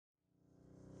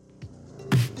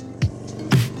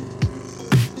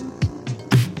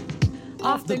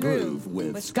Off the Groove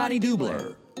with Scotty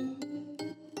Dubler.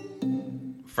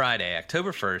 Friday,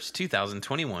 October 1st,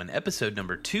 2021, episode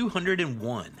number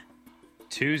 201.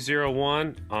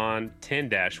 201 on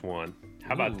 10-1.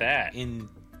 How about that? In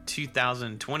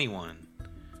 2021.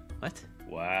 What?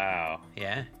 Wow.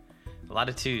 Yeah. A lot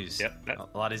of twos. Yep.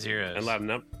 A lot of zeros. And a lot of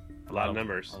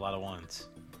numbers. A lot of ones.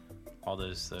 All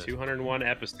those. 201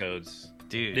 episodes.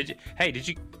 Dude. Did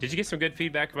you get some good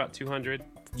feedback about 200?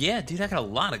 Yeah, dude, I got a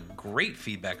lot of great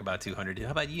feedback about 200.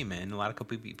 How about you, man? A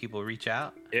couple people reach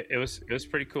out. It was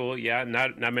pretty cool. Yeah,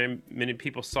 not many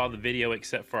people saw the video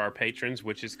except for our patrons,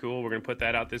 which is cool. We're going to put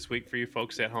that out this week for you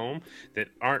folks at home that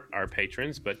aren't our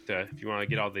patrons. But if you want to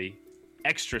get all the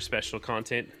extra special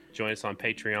content, join us on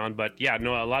Patreon. But yeah,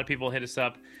 no, a lot of people hit us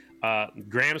up.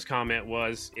 Graham's comment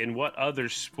was, in what other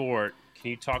sport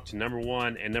can you talk to number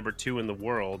one and number two in the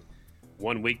world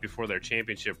 1 week before their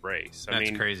championship race? That's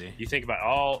crazy. You think about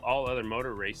all other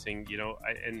motor racing, you know,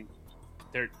 and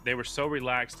they were so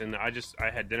relaxed. And I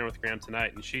had dinner with Graham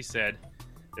tonight, and she said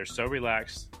they're so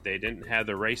relaxed. They didn't have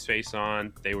the race face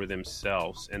on. They were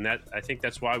themselves. And I think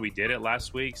that's why we did it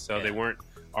last week. So They weren't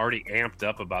already amped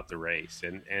up about the race.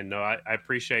 And no, I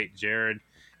appreciate Jared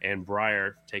and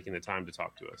Breyer taking the time to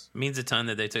talk to us. It means a ton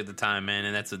that they took the time, man,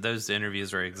 and those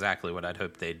interviews were exactly what I'd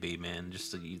hoped they'd be, man.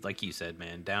 Just like you said,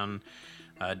 man, down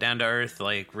to earth,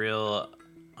 like real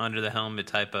under the helmet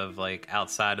type of, like,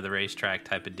 outside of the racetrack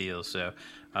type of deal. So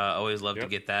always love to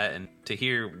get that and to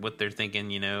hear what they're thinking,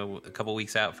 you know, a couple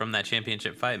weeks out from that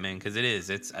championship fight, man, because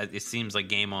it seems like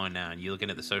game on now. And you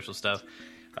looking at the social stuff.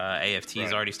 AFT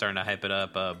is already starting to hype it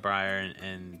up. Breyer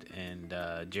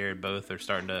and Jared both are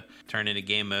starting to turn into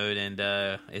game mode, and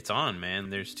it's on, man.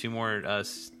 There's two more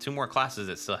classes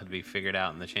that still have to be figured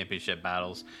out in the championship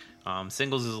battles.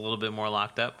 Singles is a little bit more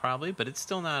locked up, probably, but it's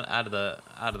still not out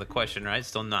of the question, right? It's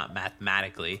still not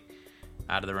mathematically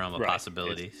out of the realm of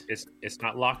possibilities. It's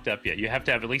not locked up yet. You have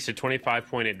to have at least a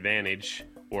 25-point advantage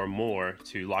or more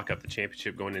to lock up the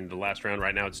championship going into the last round.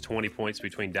 Right now, it's 20 points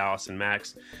between Dallas and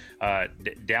Max.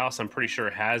 Dallas, I'm pretty sure,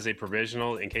 has a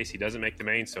provisional in case he doesn't make the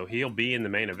main, so he'll be in the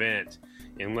main event.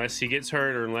 Unless he gets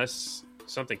hurt or unless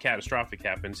something catastrophic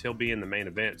happens, he'll be in the main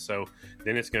event. So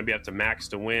then it's going to be up to Max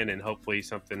to win, and hopefully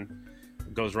something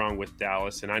goes wrong with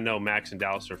Dallas. And I know Max and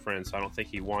Dallas are friends, so I don't think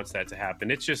he wants that to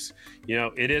happen. It's just, you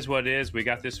know, it is what it is. We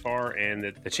got this far, and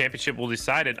the championship will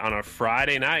decide it on a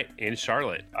Friday night in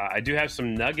Charlotte. I do have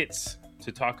some nuggets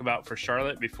to talk about for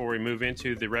Charlotte before we move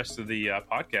into the rest of the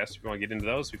podcast. If you want to get into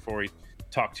those before we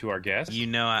talk to our guests. You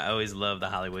know, I always love the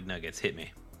Hollywood nuggets. Hit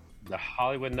me. The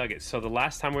Hollywood Nuggets. So the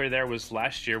last time we were there was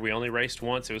last year. We only raced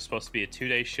once. It was supposed to be a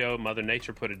 2-day show. Mother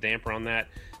Nature put a damper on that.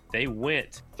 They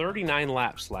went 39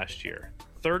 laps last year.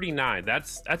 39.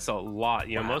 That's a lot.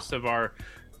 You know, most of our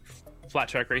flat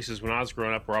track races when I was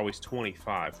growing up were always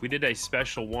 25. We did a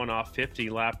special one-off 50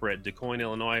 lapper at DuQuoin,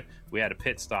 Illinois. We had a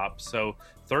pit stop. So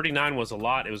 39 was a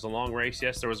lot. It was a long race.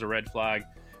 Yes, there was a red flag.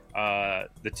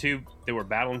 The two that were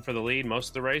battling for the lead most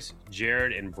of the race,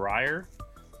 Jared and Breyer,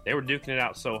 they were duking it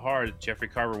out so hard. Jeffrey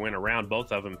Carver went around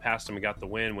both of them, passed him, and got the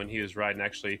win when he was riding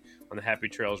actually on the Happy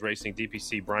Trails Racing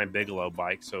DPC Brian Bigelow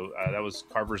bike. So that was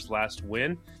Carver's last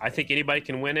win. I think anybody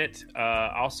can win it.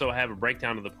 Also have a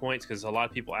breakdown of the points because a lot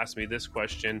of people ask me this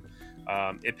question.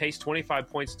 It pays 25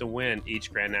 points to win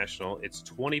each Grand National. It's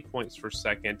 20 points for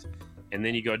second, and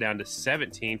then you go down to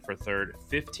 17 for third,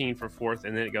 15 for fourth,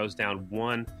 and then it goes down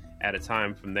one at a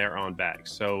time from there on back.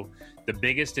 So the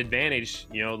biggest advantage,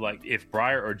 you know, like if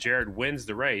Breyer or Jared wins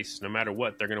the race, no matter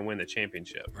what, they're going to win the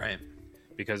championship. Right.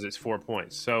 Because it's 4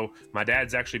 points. So my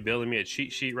dad's actually building me a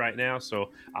cheat sheet right now. So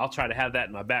I'll try to have that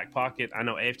in my back pocket. I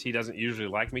know AFT doesn't usually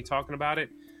like me talking about it,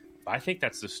 but I think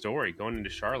that's the story going into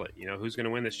Charlotte. You know, who's going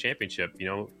to win this championship? You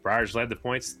know, Breyer's led the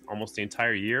points almost the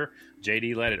entire year.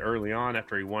 JD led it early on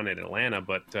after he won at Atlanta,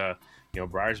 but you know,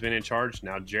 Breyer's been in charge.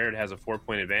 Now Jared has a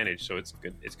 4-point advantage, so it's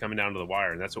good. It's coming down to the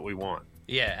wire, and that's what we want.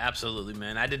 Yeah, absolutely,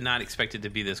 man. I did not expect it to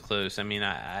be this close. I mean,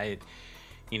 I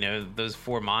you know, those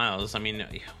 4 miles, I mean,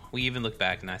 we even looked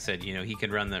back and I said, you know, he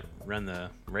could run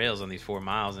the rails on these 4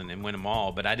 miles and win them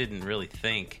all, but I didn't really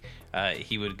think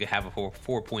he would have a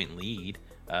 4-point lead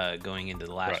going into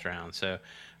the last round. So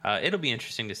it'll be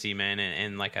interesting to see, man.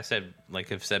 And like I said,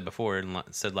 like I've said before and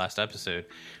said last episode,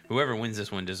 whoever wins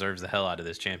this one deserves the hell out of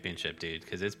this championship, dude,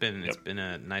 because it's been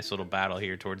a nice little battle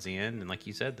here towards the end. And like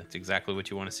you said, that's exactly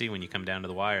what you want to see when you come down to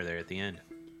the wire there at the end.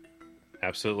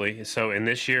 Absolutely. So in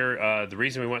this year, the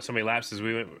reason we went so many laps is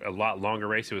we went a lot longer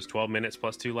race. It was 12 minutes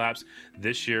plus 2 laps.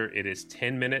 This year it is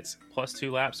 10 minutes plus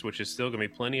 2 laps, which is still going to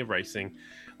be plenty of racing.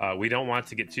 We don't want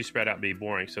to get too spread out and be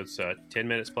boring. So it's 10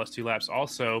 minutes plus 2 laps.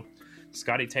 Also,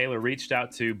 Scotty Taylor reached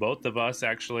out to both of us,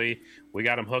 actually. We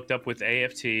got him hooked up with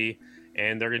AFT,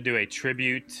 and they're going to do a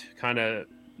tribute, kind of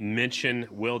mention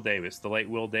Will Davis. The late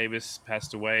Will Davis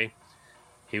passed away.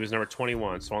 He was number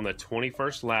 21. So on the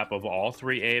 21st lap of all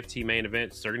three AFT main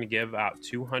events, they're going to give out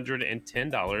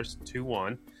 $210 to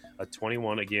one. A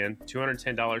 21 again,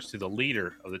 $210 to the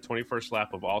leader of the 21st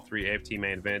lap of all three AFT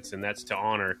main events, and that's to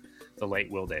honor the late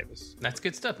Will Davis. That's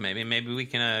good stuff. Maybe we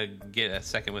can get a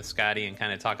second with Scotty and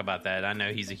kind of talk about that. I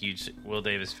know he's a huge Will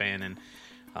Davis fan, and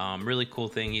really cool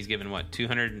thing. He's given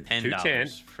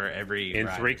 $210 for every in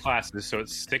rider. 3 classes, so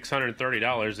it's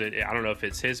 $630. I don't know if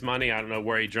it's his money. I don't know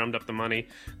where he drummed up the money,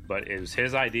 but it was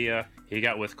his idea. He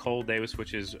got with Cole Davis,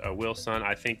 which is Will's son.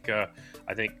 I think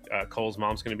Cole's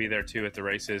mom's going to be there too at the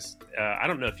races. I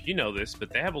don't know if you know this, but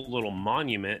they have a little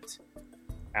monument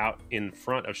out in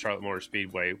front of Charlotte Motor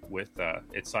Speedway with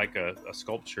it's like a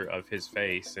sculpture of his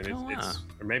face, and it's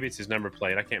or maybe it's his number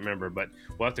plate. I can't remember, but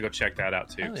we'll have to go check that out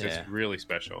too, because it's really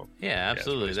special. Yeah,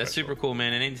 absolutely. Really That's special. super cool,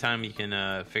 man. And anytime you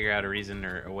can figure out a reason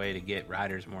or a way to get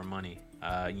riders more money,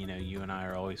 you and I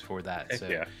are always for that.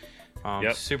 So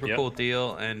super cool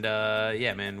deal. And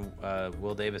man,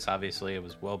 Will Davis, obviously it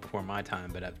was well before my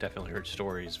time, but I've definitely heard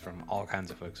stories from all kinds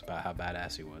of folks about how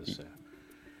badass he was. So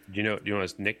Do you know what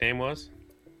his nickname was?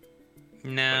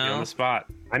 No. You're on the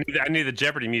spot. I knew the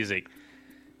Jeopardy music.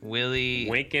 Willie.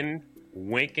 Winkin'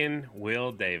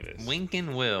 Will Davis.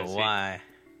 Winkin' Will. Why?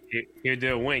 He would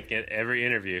do a wink at every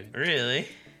interview. Really?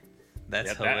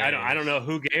 That's hilarious. I don't know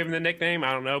who gave him the nickname.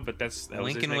 I don't know, but that was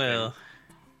Winkin' his Will.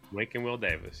 Winkin' Will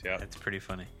Davis. Yeah. That's pretty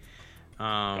funny.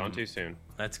 Gone too soon.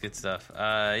 That's good stuff.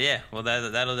 Well,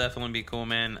 that'll definitely be cool,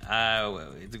 man.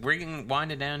 We're getting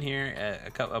winded down here.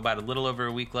 About a little over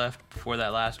a week left before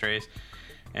that last race.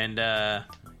 And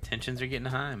tensions are getting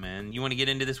high, man. You want to get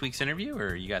into this week's interview,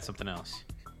 or you got something else?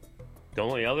 The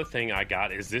only other thing I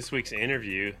got is this week's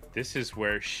interview. This is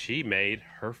where she made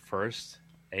her first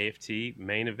AFT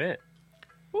main event.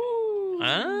 Ooh.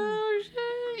 Oh,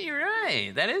 shit. You're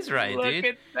right. That is right, dude.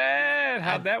 Look at that.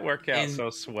 How'd that work out so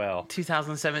swell?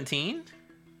 2017?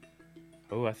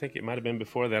 Oh, I think it might have been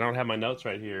before that. I don't have my notes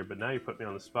right here, but now you put me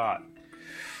on the spot.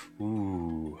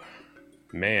 Ooh.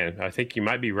 Man, I think you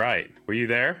might be right. Were you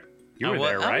there? You were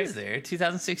there, right? I was there.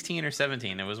 2016 or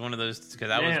 17. It was one of those, because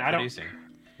I was producing.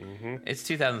 It's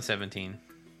 2017.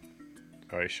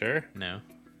 Are you sure? No.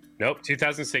 Nope,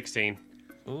 2016.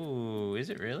 Ooh, is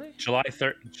it really? July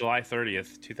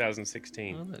 30th,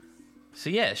 2016. Oh, look. So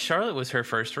yeah, Charlotte was her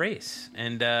first race,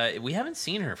 and we haven't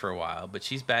seen her for a while, but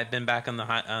she's been back on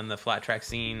the flat track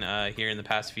scene here in the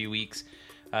past few weeks.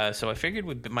 So I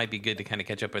figured it might be good to kind of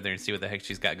catch up with her and see what the heck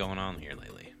she's got going on here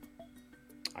lately.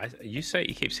 You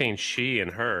keep saying she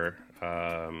and her.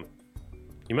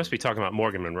 You must be talking about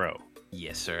Morgan Monroe.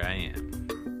 Yes, sir, I am.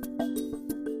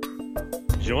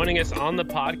 Joining us on the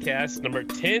podcast, number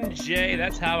 10J.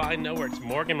 That's how I know her. It's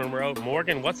Morgan Monroe.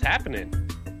 Morgan, what's happening?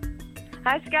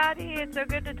 Hi, Scotty. It's so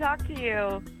good to talk to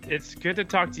you. It's good to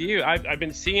talk to you. I've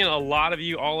been seeing a lot of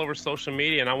you all over social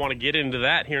media, and I want to get into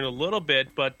that here in a little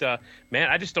bit. But, man,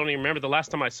 I just don't even remember the last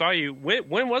time I saw you.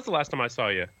 When was the last time I saw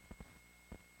you?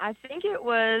 I think it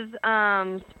was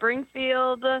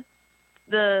Springfield,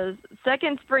 the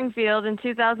second Springfield in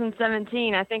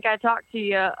 2017. I think I talked to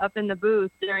you up in the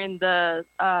booth during the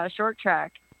short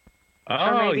track.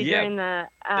 Or maybe during the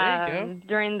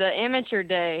amateur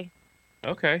day.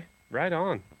 Okay. Right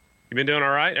on. You been doing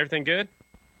all right? Everything good?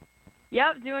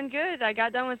 Yep, doing good. I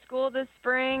got done with school this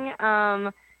spring,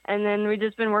 and then we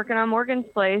just been working on Morgan's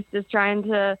Place, just trying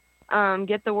to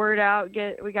get the word out.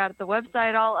 We got the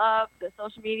website all up, the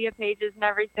social media pages and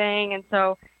everything, and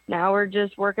so now we're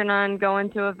just working on going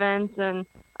to events and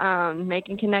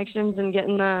making connections and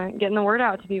getting the word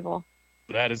out to people.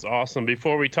 That is awesome.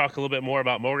 Before we talk a little bit more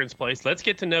about Morgan's Place, let's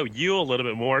get to know you a little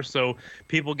bit more so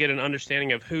people get an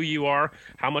understanding of who you are,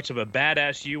 how much of a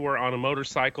badass you were on a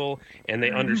motorcycle, and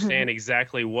they understand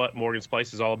exactly what Morgan's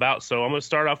Place is all about. So I'm going to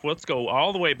start off, let's go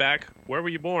all the way back. Where were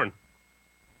you born?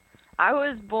 I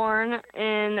was born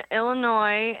in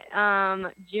Illinois,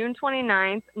 June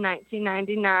 29th,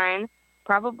 1999,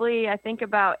 probably, I think,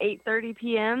 about 8:30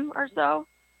 p.m. or so.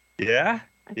 Yeah?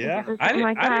 Yeah, I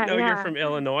didn't know you're from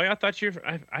Illinois. I thought you're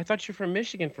from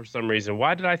Michigan for some reason.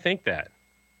 Why did I think that?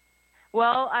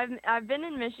 Well, I've been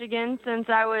in Michigan since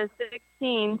I was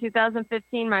 16.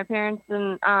 2015, my parents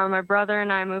and my brother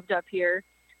and I moved up here.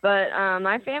 But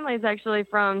my family is actually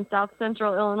from South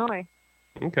Central Illinois.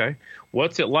 Okay,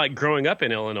 what's it like growing up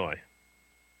in Illinois?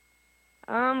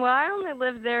 Well, I only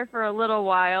lived there for a little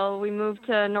while. We moved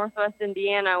to Northwest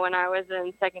Indiana when I was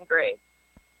in second grade.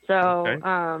 So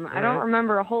I don't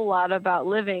remember a whole lot about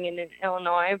living in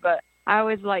Illinois, but I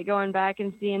always like going back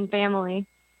and seeing family.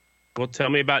 Well, tell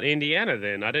me about Indiana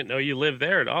then. I didn't know you lived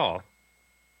there at all.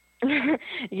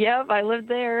 Yep, I lived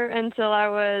there until I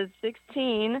was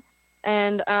 16,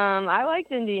 and I liked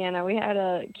Indiana. We had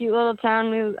a cute little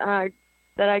town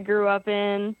that I grew up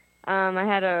in. I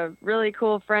had a really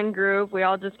cool friend group. We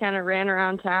all just kind of ran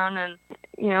around town and,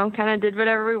 kind of did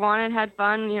whatever we wanted, had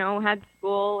fun, had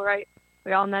school, right?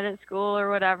 We all met at school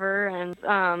or whatever, and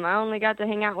I only got to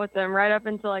hang out with them right up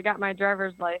until I got my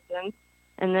driver's license,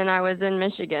 and then I was in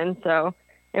Michigan, so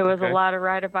it was a lot of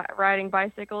riding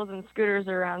bicycles and scooters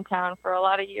around town for a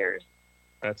lot of years.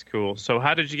 That's cool. So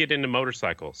how did you get into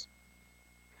motorcycles?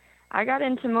 I got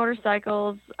into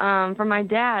motorcycles from my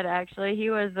dad, actually. He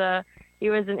was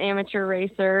an amateur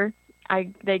racer.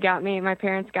 My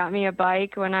parents got me a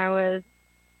bike when I was,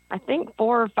 I think,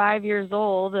 4 or 5 years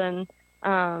old, and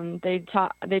they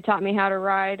taught me how to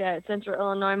ride at Central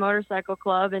Illinois Motorcycle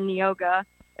Club in Neoga,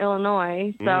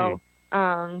 Illinois. So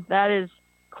that is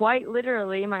quite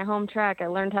literally my home track. I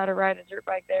learned how to ride a dirt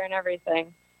bike there and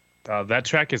everything. That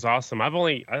track is awesome. I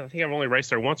think I've only raced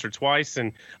there once or twice,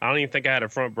 and I don't even think I had a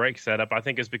front brake set up. I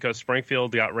think it's because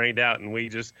Springfield got rained out, and we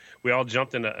all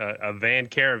jumped in a van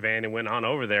caravan and went on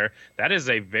over there. That is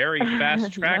a very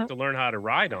fast track to learn how to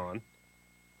ride on.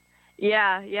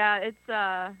 Yeah,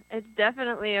 it's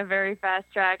definitely a very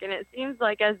fast track, and it seems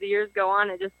like as the years go on,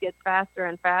 it just gets faster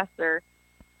and faster.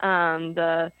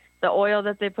 The oil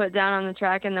that they put down on the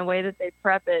track and the way that they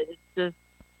prep it, it's just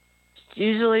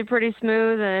usually pretty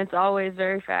smooth, and it's always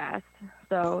very fast.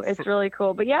 So it's really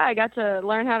cool. But yeah, I got to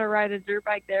learn how to ride a dirt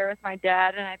bike there with my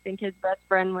dad, and I think his best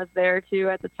friend was there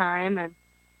too at the time.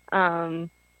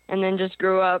 And then just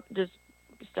grew up,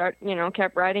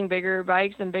 kept riding bigger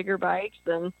bikes.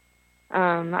 And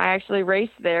I actually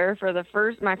raced there for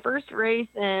my first race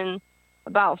in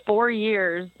about 4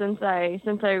 years since I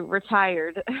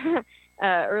retired,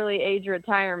 early age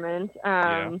retirement.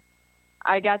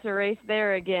 I got to race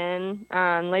there again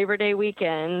on Labor Day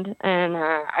weekend, and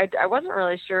I wasn't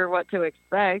really sure what to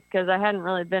expect because I hadn't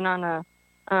really been on a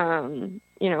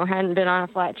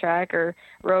flat track or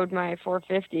rode my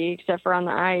 450 except for on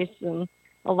the ice in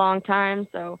a long time.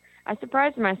 So I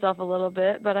surprised myself a little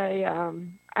bit, but I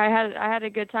had a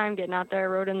good time getting out there. I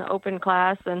rode in the open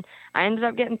class, and I ended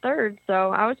up getting third.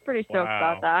 So I was pretty stoked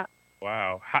about that.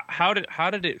 Wow. How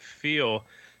did it feel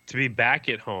to be back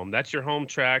at home? That's your home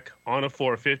track on a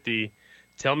 450.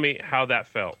 Tell me how that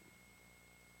felt.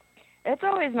 It's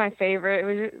always my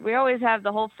favorite. We always have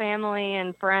the whole family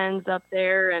and friends up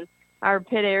there, and our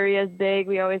pit area is big.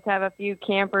 We always have a few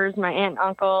campers. My aunt and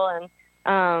uncle and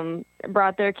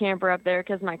brought their camper up there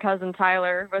because my cousin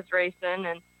Tyler was racing,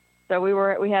 and so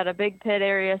we had a big pit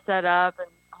area set up, and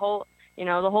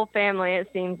the whole family,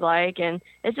 it seems like, and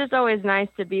it's just always nice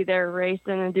to be there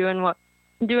racing and doing what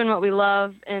we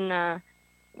love, and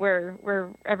where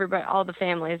everybody, all the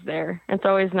family is there. It's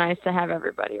always nice to have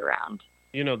everybody around.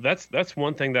 That's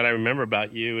one thing that I remember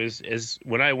about you is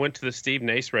when I went to the Steve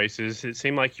Nace races, it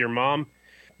seemed like your mom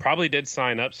probably did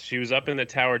sign-ups. She was up in the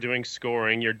tower doing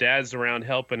scoring. Your dad's around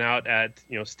helping out at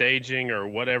staging or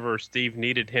whatever Steve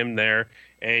needed him there,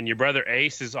 and your brother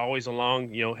Ace is always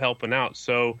along helping out.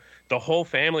 So the whole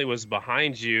family was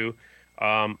behind you,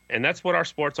 and that's what our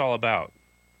sport's all about.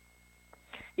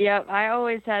 Yep, I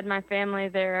always had my family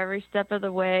there every step of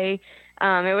the way.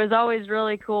 It was always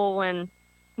really cool when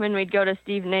we'd go to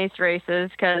Steve Nace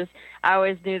races because I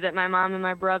always knew that my mom and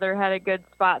my brother had a good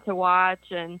spot to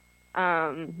watch, and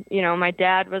my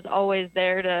dad was always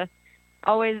there to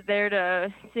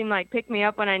seem like pick me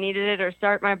up when I needed it or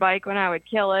start my bike when I would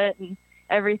kill it and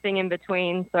everything in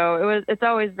between. So it's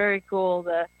always very cool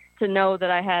to know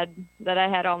that I had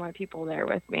all my people there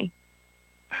with me.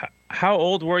 How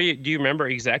old were you? Do you remember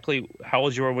exactly how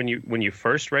old you were when you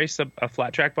first raced a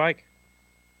flat track bike?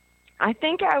 I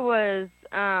think I was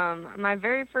my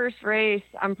very first race.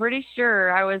 I'm pretty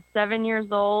sure I was 7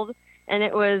 years old, and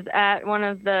it was at one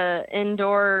of the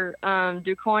indoor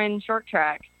DuQuoin short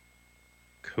tracks.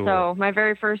 Cool. So my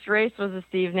very first race was a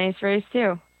Steve Nace race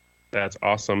too. That's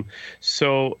awesome.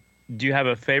 So, do you have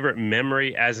a favorite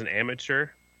memory as an amateur?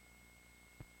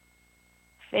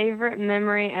 Favorite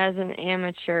memory as an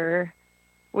amateur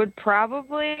would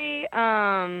probably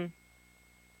one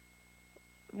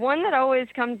that always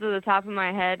comes to the top of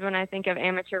my head when I think of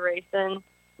amateur racing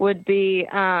would be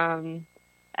at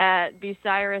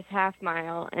Bucyrus Half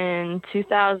Mile in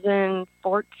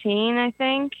 2014, I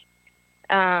think.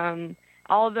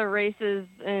 All the races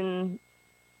in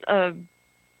a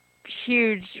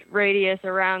huge radius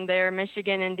around there,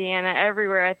 Michigan, Indiana,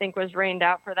 everywhere, I think was rained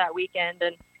out for that weekend,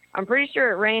 and I'm pretty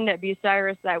sure it rained at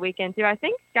Bucyrus that weekend too. I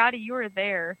think, Scotty, you were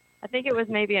there I think it was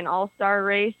maybe an all-star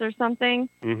race or something.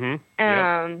 Mm-hmm.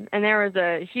 And there was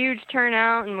a huge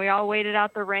turnout, and we all waited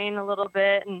out the rain a little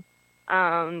bit. And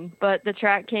but the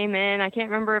track came in. I can't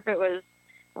remember if it was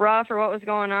rough or what was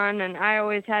going on. And I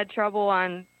always had trouble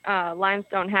on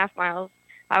limestone half miles.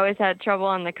 I always had trouble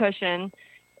on the cushion.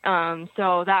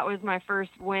 So that was my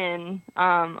first win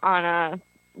on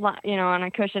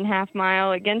a cushion half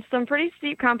mile against some pretty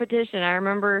steep competition. I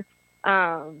remember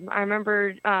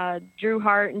Drew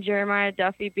Hart and Jeremiah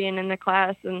Duffy being in the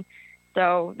class, and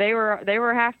so they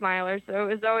were half milers. So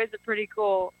it was always a pretty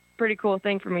cool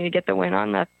thing for me to get the win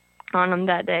on them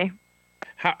that day.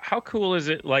 How cool is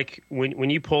it, like when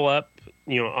you pull up,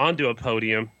 onto a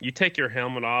podium, you take your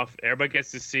helmet off, everybody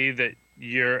gets to see that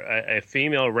you're a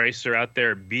female racer out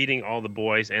there beating all the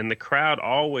boys, and the crowd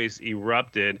always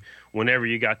erupted whenever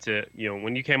you got to,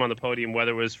 when you came on the podium,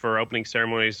 whether it was for opening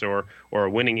ceremonies or a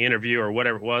winning interview or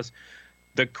whatever it was,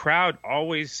 the crowd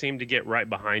always seemed to get right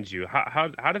behind you. How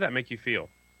did that make you feel?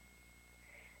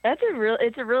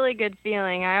 It's a really good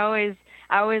feeling. I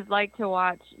always like to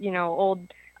watch,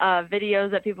 old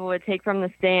videos that people would take from the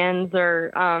stands,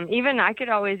 or even I could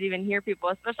always even hear people,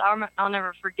 especially I'll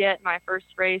never forget my first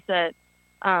race at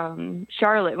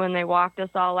Charlotte when they walked us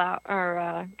all out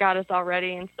or got us all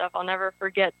ready and stuff. I'll never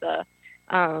forget the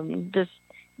just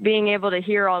being able to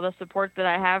hear all the support that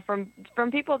I have from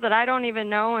people that I don't even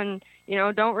know and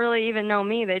don't really even know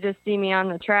me. They just see me on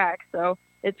the track. So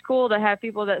it's cool to have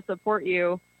people that support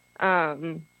you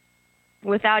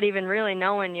without even really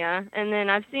knowing you. And then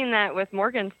I've seen that with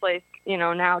Morgan's Place,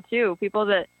 now too. People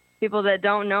that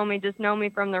don't know me just know me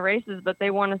from the races, but they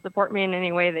want to support me in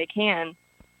any way they can.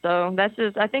 So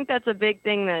I think that's a big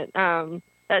thing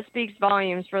that speaks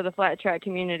volumes for the flat track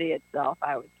community itself,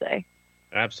 I would say.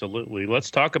 Absolutely. Let's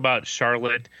talk about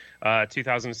Charlotte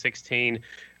 2016.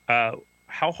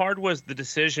 How hard was the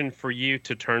decision for you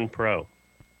to turn pro?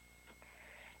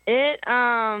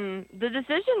 The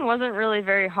decision wasn't really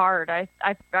very hard. I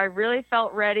really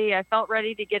felt ready. I felt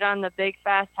ready to get on the big,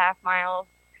 fast half miles.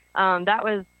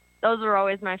 Those were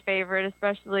always my favorite,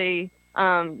 especially,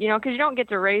 because you don't get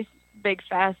to race big,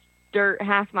 fast dirt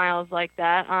half miles like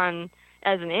that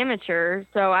as an amateur.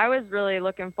 So I was really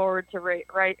looking forward to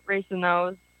racing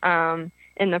those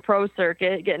in the pro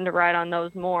circuit, getting to ride on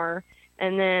those more.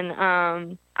 And then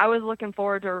I was looking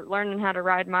forward to learning how to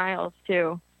ride miles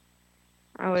too.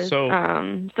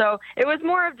 So it was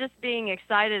more of just being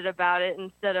excited about it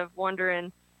instead of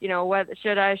wondering, whether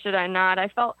should I not. I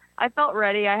felt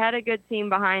ready. I had a good team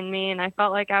behind me, and I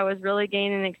felt like I was really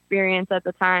gaining experience at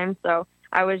the time. So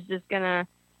I was just I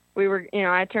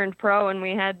turned pro, and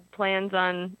we had plans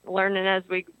on learning as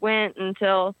we went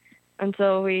until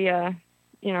we,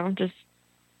 just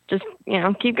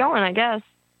keep going, I guess.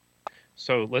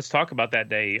 So let's talk about that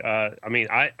day.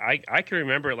 I can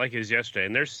remember it like it was yesterday,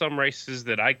 and there's some races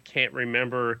that I can't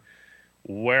remember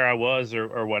where I was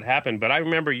or what happened, but I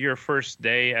remember your first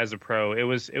day as a pro. It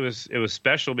was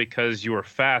special because you were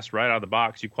fast right out of the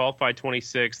box. You qualified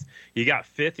 26th. You got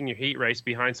 5th in your heat race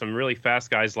behind some really fast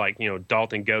guys like,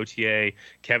 Dalton Gauthier,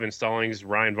 Kevin Stallings,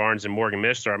 Ryan Varnes, and Morgan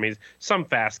Mishler. I mean, some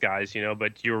fast guys,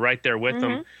 but you were right there with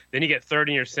them. Then you get 3rd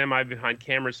in your semi behind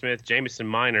Cameron Smith, Jamison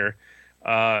Minor.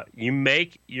 You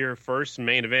make your first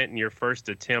main event in your first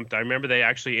attempt. I remember they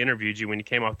actually interviewed you when you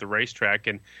came off the racetrack,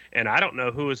 and I don't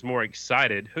know who was more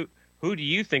excited. Who do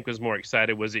you think was more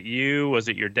excited? Was it you? Was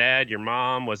it your dad, your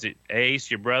mom? Was it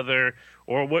Ace, your brother?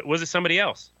 Or was it somebody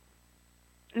else?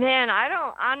 Man, I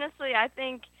don't honestly. I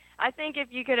think if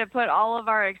you could have put all of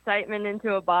our excitement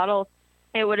into a bottle,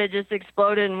 it would have just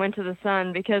exploded and went to the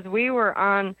sun, because we were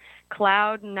on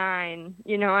cloud 9.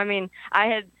 I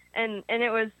had. And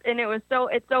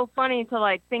it's so funny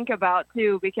to think about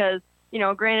too, because,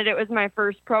 granted it was my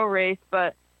first pro race,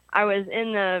 but I was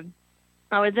in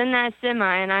that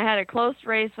semi, and I had a close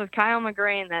race with Kyle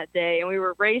McGrain that day, and we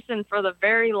were racing for the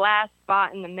very last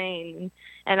spot in the main.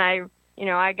 And I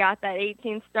got that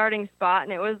 18th starting spot,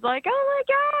 and it was like, oh my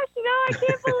gosh, I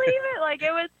can't believe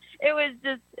it.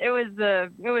 It was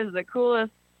the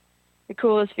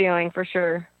coolest feeling for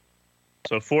sure.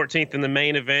 So 14th in the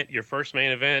main event, your first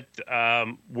main event.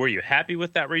 Were you happy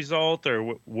with that result,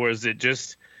 or was it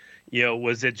just,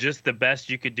 the best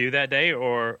you could do that day,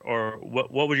 or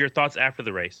what were your thoughts after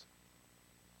the race?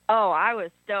 Oh, I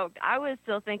was stoked. I was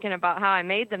still thinking about how I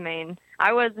made the main.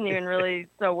 I wasn't even really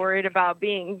so worried about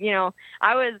being,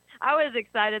 I was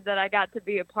excited that I got to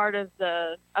be a part of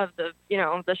the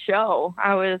show.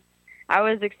 I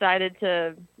was excited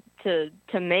to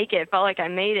make it. Felt like I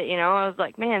made it. I was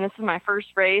like, man, this is my first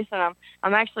race, and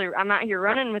I'm out here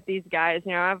running with these guys.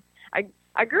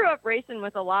 I grew up racing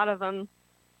with a lot of them,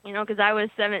 because I was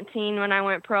 17 when I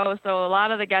went pro. So a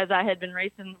lot of the guys I had been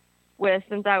racing with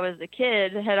since I was a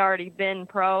kid had already been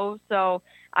pro. So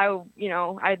I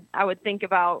would think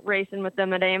about racing with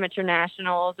them at amateur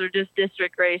nationals or just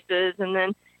district races, and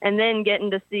then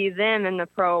getting to see them in the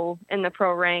pro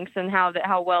ranks and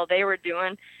how well they were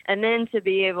doing, and then to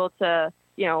be able to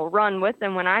run with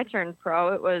them when I turned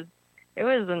pro. It was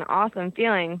an awesome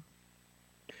feeling.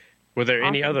 Were there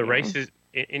any other races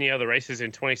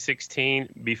in 2016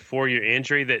 before your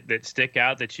injury that stick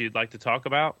out that you'd like to talk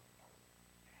about?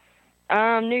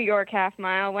 New York half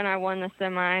mile when I won the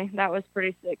semi. That was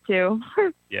pretty sick too.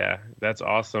 Yeah, that's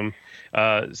awesome.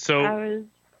 Go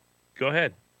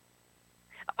ahead.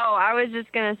 Oh, I was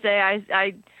just gonna say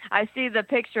I see the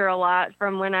picture a lot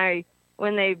from when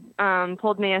they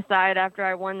pulled me aside after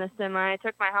I won the semi. I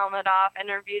took my helmet off,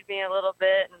 interviewed me a little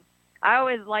bit, and I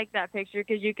always like that picture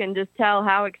because you can just tell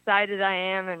how excited I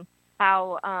am and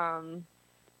how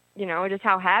just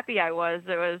how happy I was.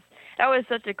 That was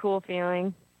such a cool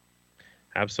feeling.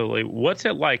 Absolutely. What's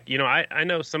it like? I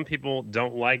know some people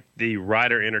don't like the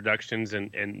rider introductions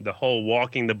and the whole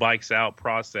walking the bikes out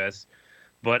process,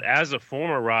 but as a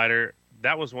former rider,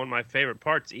 that was one of my favorite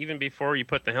parts. Even before you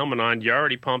put the helmet on, you're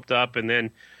already pumped up, and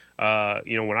then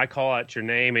when I call out your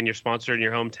name and your sponsor in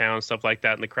your hometown, stuff like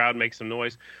that, and the crowd makes some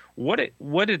noise, what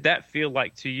did that feel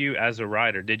like to you as a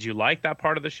rider? Did you like that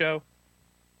part of the show?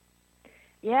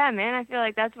 Yeah, man, I feel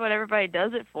like that's what everybody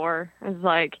does it for. It's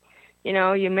like,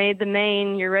 you made the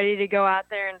main, you're ready to go out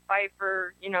there and fight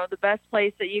for, the best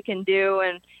place that you can do.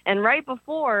 And right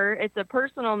before, it's a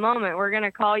personal moment. We're going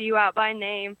to call you out by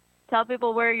name, tell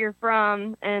people where you're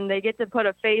from, and they get to put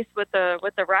a face with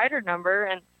the rider number.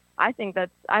 And I think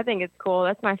it's cool.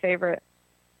 That's my favorite.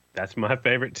 That's my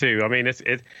favorite too. I mean, it's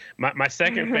my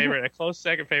second favorite, a close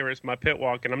second favorite is my pit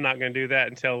walk, and I'm not going to do that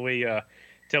until we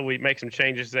make some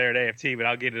changes there at AFT, but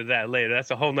I'll get into that later.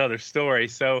 That's a whole nother story.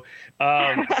 So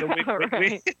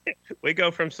we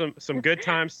go from some good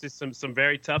times to some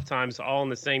very tough times all in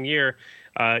the same year.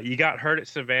 You got hurt at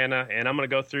Savannah, and I'm going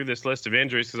to go through this list of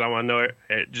injuries because I want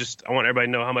everybody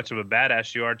to know how much of a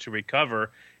badass you are to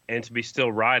recover and to be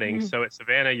still riding. Mm-hmm. So at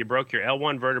Savannah, you broke your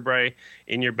L1 vertebrae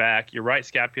in your back, your right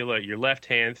scapula, your left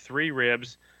hand, 3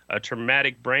 ribs, a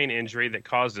traumatic brain injury that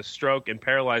caused a stroke and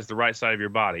paralyzed the right side of your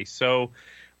body. So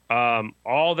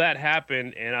all that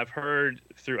happened, and I've heard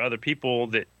through other people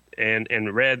that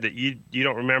and read that you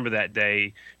don't remember that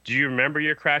day. Do you remember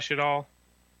your crash at all?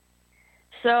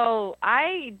 So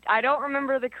I don't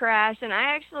remember the crash, and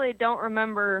I actually don't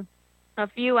remember a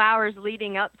few hours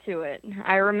leading up to it.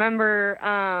 I remember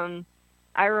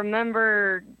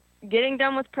getting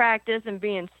done with practice and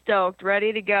being stoked,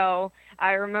 ready to go.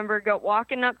 I remember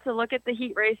walking up to look at the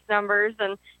heat race numbers,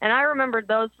 and I remembered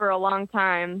those for a long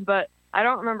time, but I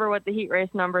don't remember what the heat race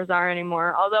numbers are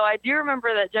anymore. Although I do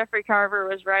remember that Jeffrey Carver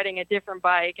was riding a different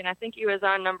bike, and I think he was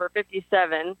on number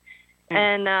 57.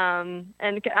 And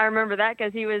I remember that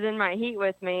because he was in my heat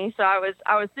with me, so I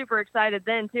was super excited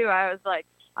then too. I was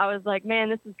like, man,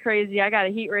 this is crazy. I got a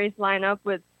heat race lineup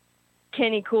with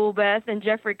Kenny Coolbeth and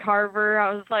Jeffrey Carver.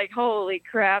 I was like, holy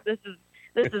crap, this is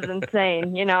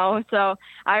insane, So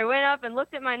I went up and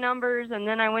looked at my numbers, and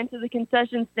then I went to the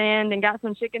concession stand and got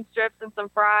some chicken strips and some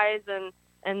fries, and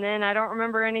then I don't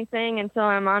remember anything until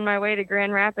I'm on my way to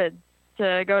Grand Rapids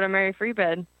to go to Mary Free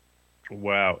Bed.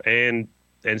 Wow. And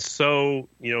so,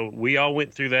 we all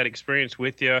went through that experience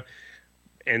with you,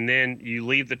 and then you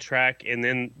leave the track, and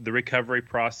then the recovery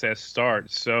process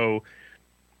starts. So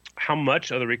how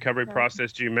much of the recovery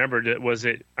process do you remember? Was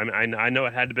it, I know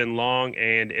it had to have been long,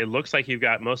 and it looks like you've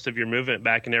got most of your movement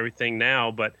back and everything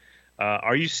now, but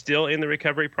are you still in the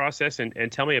recovery process?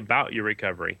 And tell me about your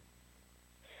recovery.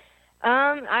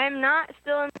 I'm not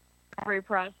still in the recovery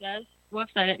process.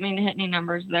 Whoops, I didn't mean to hit any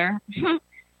numbers there.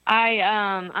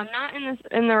 I'm not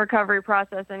in the recovery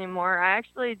process anymore. I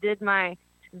actually did my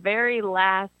very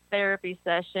last therapy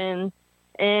session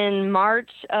in March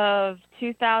of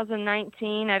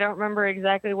 2019. I don't remember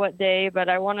exactly what day, but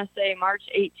I want to say March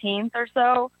 18th or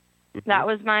so. Mm-hmm. That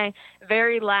was my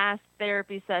very last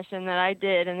therapy session that I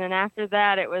did. And then after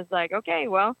that, it was like, okay,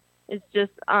 well, it's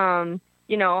just, I've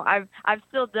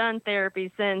still done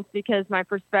therapy since because my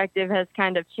perspective has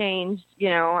kind of changed.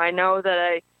 I know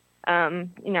that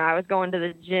I was going to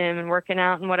the gym and working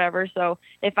out and whatever. So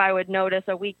if I would notice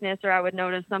a weakness or I would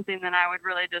notice something, then I would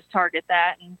really just target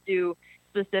that and do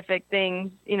specific things,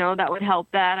 that would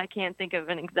help that. I can't think of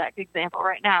an exact example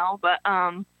right now, but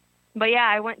yeah,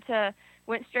 I went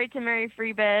straight to Mary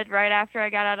Free Bed right after I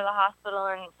got out of the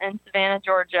hospital in Savannah,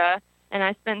 Georgia. And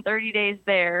I spent 30 days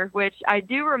there, which I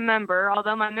do remember,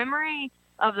 although my memory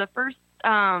of the first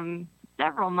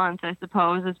several months, I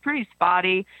suppose. It's pretty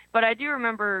spotty, but I do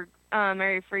remember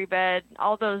Mary Free Bed.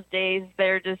 All those days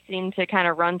there just seemed to kind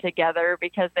of run together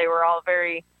because they were all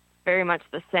very, very much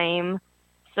the same.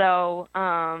 So,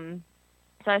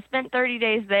 so I spent 30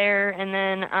 days there, and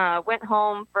then went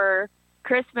home for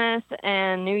Christmas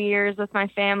and New Year's with my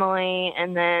family,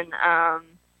 and then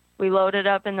we loaded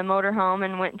up in the motorhome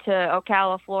and went to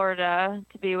Ocala, Florida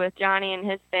to be with Johnny and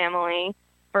his family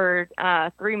for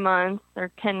 3 months,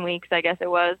 or 10 weeks, I guess it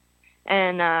was,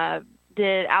 and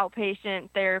did outpatient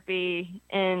therapy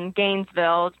in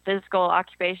Gainesville, physical,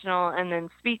 occupational, and then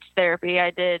speech therapy. I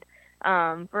did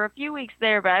for a few weeks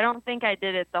there, but I don't think I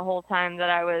did it the whole time that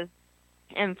I was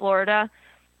in Florida.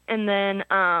 And then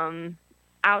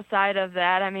outside of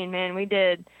that, I mean, man, we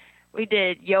did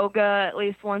yoga at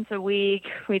least once a week.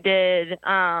 We did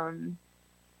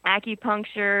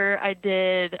acupuncture. I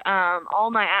did all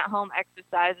my at-home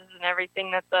exercises and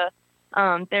everything that the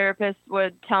therapist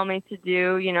would tell me to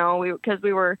do. You know, because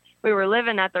we were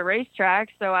living at the racetrack,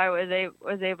 so I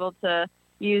was able to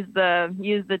use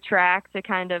the track to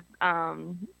kind of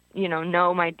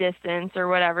know my distance or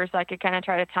whatever, so I could kind of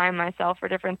try to time myself for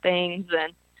different things,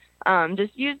 and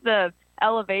just use the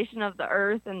elevation of the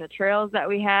earth and the trails that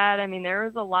we had. I mean, there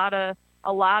was a lot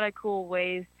of cool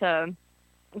ways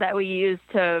that we used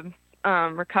to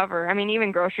recover. I mean,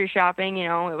 even grocery shopping, it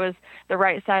was the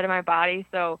right side of my body,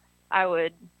 so I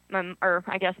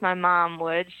guess my mom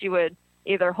would. She would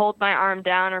either hold my arm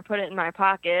down or put it in my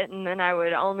pocket, and then I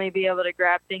would only be able to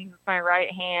grab things with my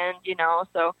right hand,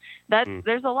 So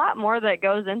there's a lot more that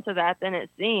goes into that than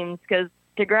it seems, because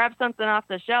to grab something off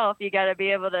the shelf, you got to be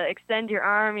able to extend your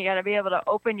arm, you got to be able to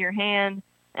open your hand,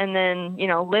 and then,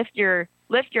 lift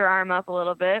your arm up a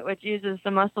little bit, which uses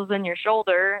some muscles in your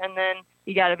shoulder, and then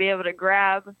you got to be able to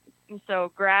grab.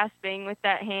 So grasping with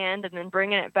that hand and then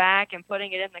bringing it back and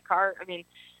putting it in the cart. I mean,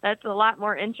 that's a lot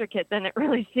more intricate than it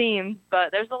really seems,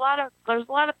 but there's a lot of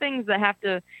things that have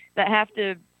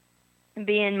to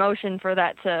be in motion for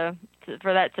that to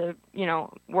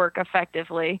work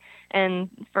effectively. And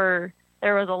there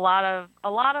was a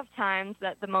lot of times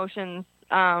that the motions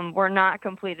were not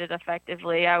completed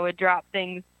effectively. I would drop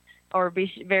things or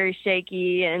be very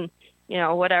shaky and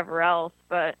whatever else,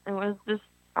 but it was just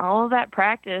all of that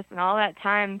practice and all that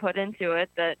time put into it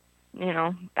that,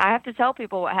 I have to tell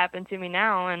people what happened to me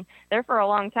now. And there for a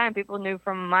long time, people knew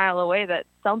from a mile away that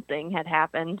something had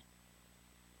happened.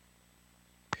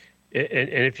 And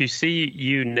if you see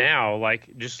you now,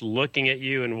 like just looking at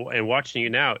you and watching you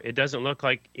now, it doesn't look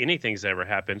like anything's ever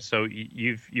happened. So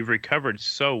you've recovered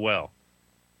so well.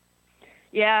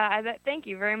 Yeah, thank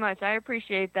you very much. I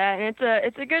appreciate that. And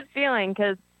it's a good feeling,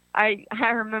 because I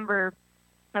remember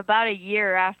about a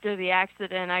year after the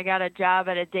accident, I got a job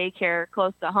at a daycare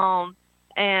close to home,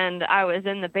 and I was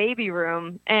in the baby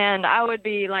room, and I would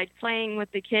be like playing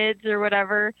with the kids or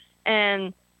whatever,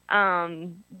 and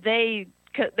they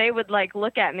would like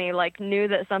look at me like knew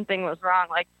that something was wrong,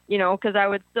 like, because I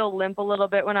would still limp a little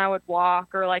bit when I would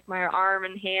walk, or like my arm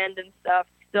and hand and stuff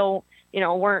still,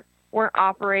 weren't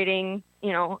operating,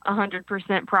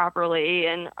 100% properly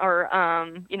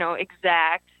or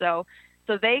exact. So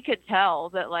they could tell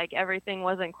that like everything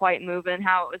wasn't quite moving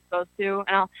how it was supposed to.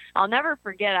 And I'll never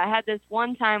forget, I had this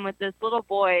one time with this little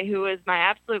boy who was my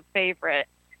absolute favorite.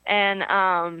 And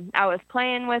I was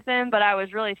playing with him, but I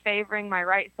was really favoring my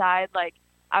right side. Like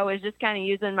I was just kind of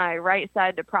using my right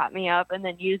side to prop me up, and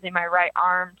then using my right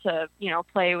arm to,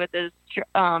 play with his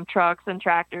trucks and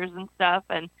tractors and stuff.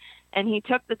 And he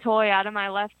took the toy out of my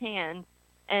left hand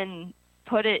and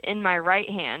put it in my right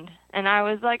hand, and I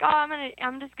was like,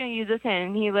 I'm just gonna use this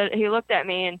hand. And he looked at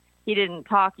me, and he didn't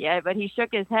talk yet, but he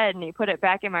shook his head and he put it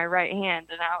back in my right hand,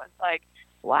 and I was like,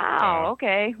 wow,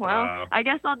 okay, well, wow. I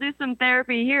guess I'll do some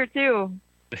therapy here too.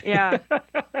 Yeah.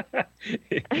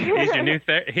 He's your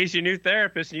new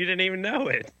therapist, and you didn't even know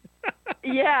it.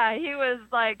 Yeah, he was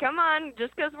like, come on,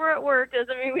 just because we're at work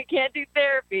doesn't mean we can't do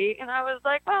therapy. And I was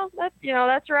like, well,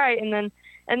 that's right. And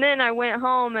then I went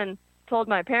home and told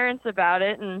my parents about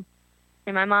it, and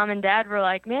my mom and dad were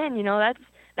like, man,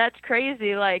 that's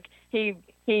crazy. Like he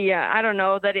I don't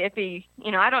know that if he,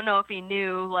 I don't know if he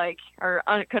knew like or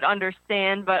could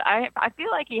understand, but I feel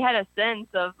like he had a sense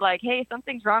of like, hey,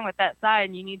 something's wrong with that side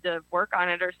and you need to work on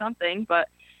it or something. But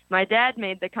my dad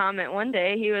made the comment one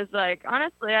day. He was like,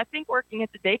 honestly, I think working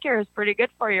at the daycare is pretty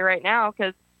good for you right now,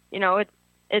 because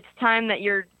it's time that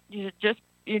you're just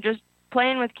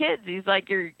playing with kids. He's like,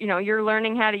 you're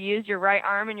learning how to use your right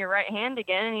arm and your right hand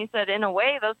again. And he said, in a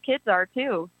way, those kids are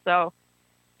too. So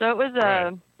it was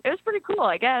right. It was pretty cool,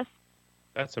 I guess.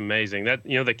 That's amazing. That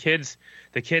the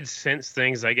kids sense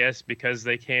things, I guess, because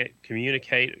they can't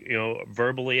communicate,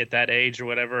 verbally at that age or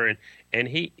whatever. And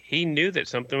he knew that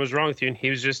something was wrong with you, and he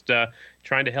was just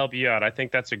trying to help you out. I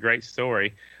think that's a great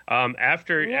story.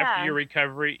 After your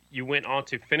recovery, you went on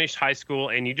to finish high school,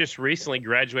 and you just recently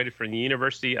graduated from the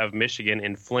University of Michigan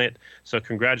in Flint. So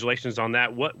congratulations on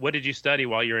that. What did you study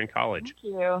while you were in college?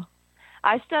 Thank you.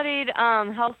 I studied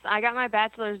health. I got my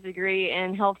bachelor's degree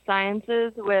in health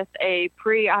sciences with a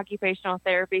pre-occupational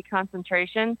therapy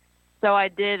concentration. So I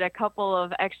did a couple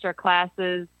of extra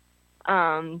classes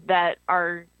that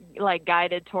are like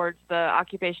guided towards the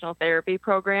occupational therapy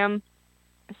program.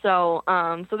 So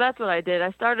that's what I did. I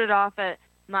started off at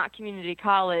Mott Community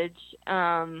College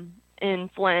in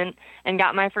Flint and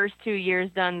got my first 2 years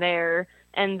done there.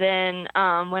 And then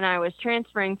when I was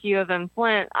transferring to U of M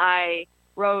Flint, I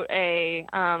wrote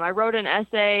an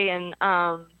essay and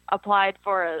applied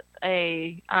for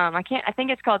I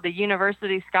think it's called the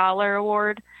University Scholar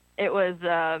Award. It was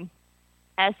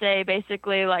essay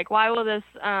basically like why will this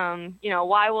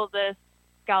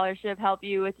scholarship help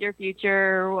you with your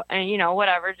future, and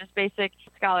whatever, just basic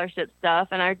scholarship stuff.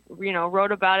 And I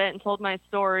wrote about it and told my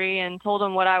story and told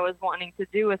them what I was wanting to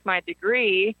do with my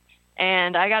degree.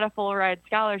 And I got a full ride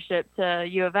scholarship to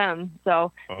U of M.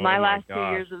 So my last 2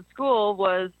 years of school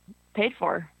was paid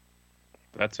for.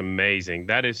 That's amazing.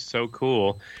 That is so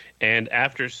cool. And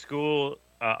after school,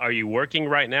 are you working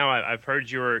right now? I've heard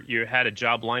you had a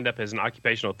job lined up as an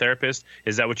occupational therapist.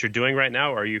 Is that what you're doing right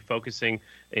now, or are you focusing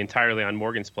entirely on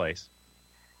Morgan's Place?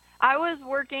 I was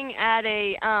working at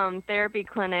a therapy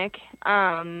clinic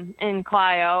in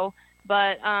Clio.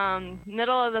 But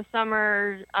middle of the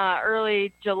summer,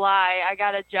 early July, I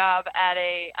got a job at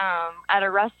a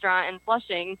restaurant in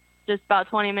Flushing, just about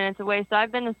 20 minutes away. So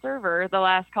I've been a server the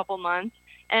last couple months,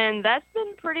 and that's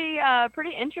been pretty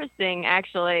interesting,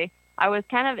 actually. I was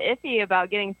kind of iffy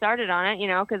about getting started on it,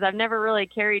 because I've never really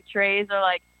carried trays or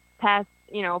like passed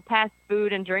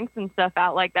food and drinks and stuff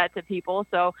out like that to people.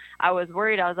 So I was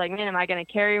worried. I was like, man, am I going to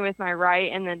carry with my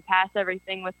right and then pass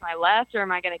everything with my left, or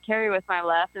am I going to carry with my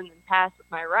left and then pass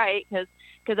with my right?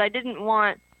 Because I didn't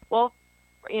want,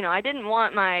 I didn't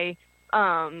want my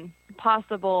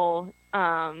possible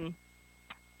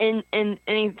in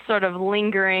any sort of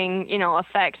lingering,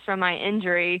 effects from my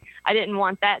injury. I didn't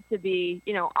want that to be,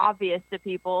 obvious to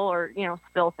people, or,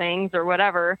 spill things or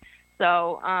whatever.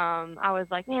 So I was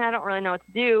like, man, I don't really know what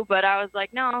to do. But I was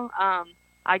like, no,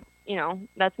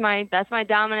 that's my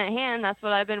dominant hand. That's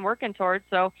what I've been working towards.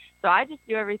 So I just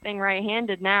do everything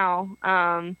right-handed now.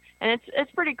 And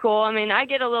it's pretty cool. I mean, I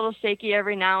get a little shaky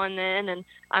every now and then, and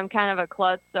I'm kind of a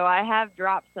klutz. So I have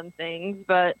dropped some things,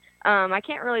 but I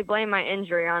can't really blame my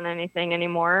injury on anything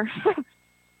anymore.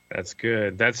 That's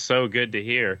good. That's so good to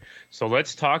hear. So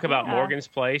let's talk about Morgan's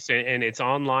Place, and it's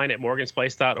online at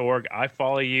morgansplace.org. I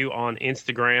follow you on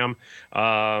Instagram.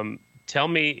 Give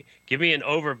me an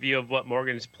overview of what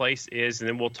Morgan's Place is, and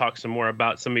then we'll talk some more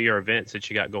about some of your events that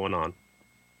you got going on.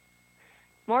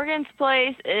 Morgan's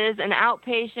Place is an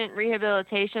outpatient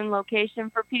rehabilitation location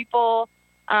for people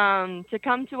to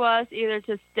come to us, either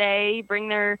to stay, bring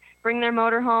their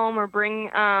motorhome, or bring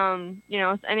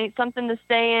something to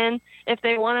stay in. If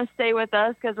they want to stay with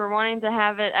us, because we're wanting to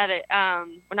have it at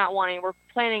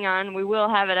we will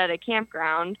have it at a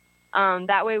campground.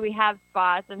 That way we have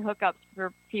spots and hookups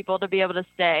for people to be able to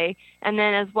stay, and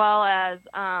then as well as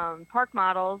park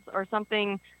models or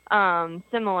something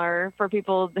similar for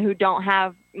people who don't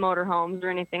have motorhomes or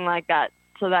anything like that,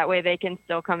 so that way they can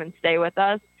still come and stay with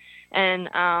us. And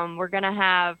we're going to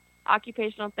have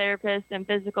occupational therapists and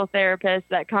physical therapists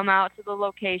that come out to the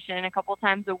location a couple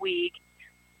times a week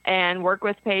and work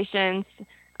with patients,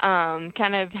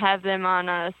 kind of have them on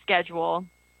a schedule,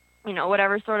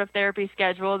 whatever sort of therapy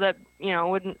schedule that,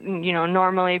 wouldn't,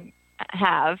 normally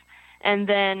have. And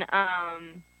then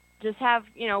just have,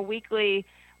 weekly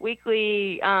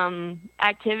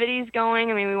activities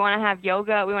going. I mean, we want to have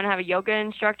yoga. We want to have a yoga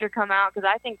instructor come out, because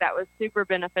I think that was super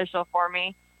beneficial for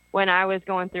me when I was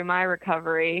going through my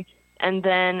recovery. And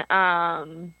then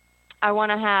I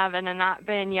want to have an Anat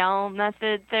Danielle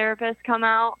method therapist come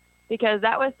out, because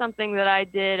that was something that I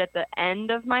did at the end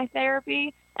of my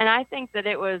therapy, and I think that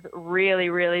it was really,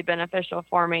 really beneficial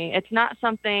for me. It's not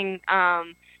something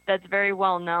that's very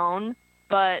well known,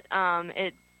 but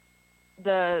I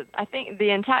think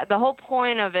the whole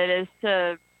point of it is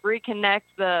to reconnect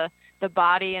the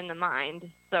body and the mind,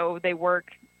 so they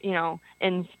work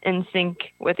in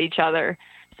sync with each other.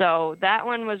 So that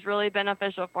one was really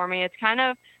beneficial for me. It's kind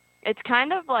of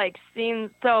like seems,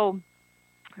 so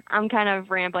I'm kind of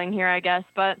rambling here, I guess,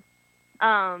 but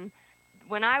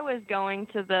when I was going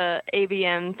to the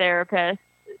ABM therapist,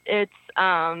 it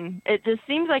just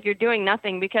seems like you're doing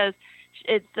nothing, because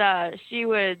she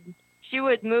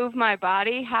would move my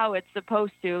body how it's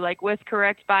supposed to, like with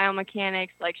correct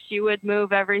biomechanics. Like she would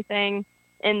move everything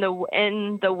in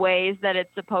the ways that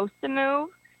it's supposed to move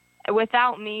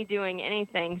without me doing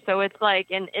anything. So it's like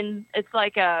it's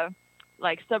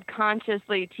like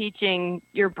subconsciously teaching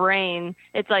your brain.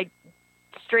 It's like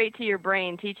straight to your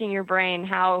brain, teaching your brain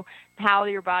how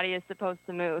your body is supposed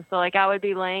to move. So like I would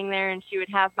be laying there and she would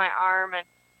have my arm and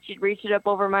she'd reach it up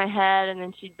over my head, and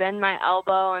then she'd bend my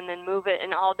elbow and then move it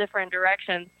in all different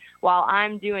directions while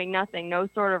I'm doing nothing, no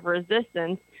sort of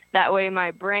resistance. That way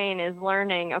my brain is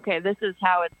learning, okay, this is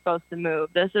how it's supposed to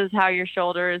move. This is how your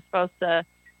shoulder is supposed to,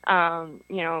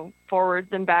 forwards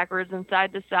and backwards and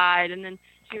side to side. And then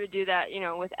she would do that,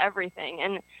 with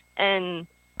everything. And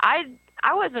I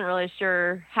wasn't really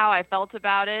sure how I felt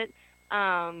about it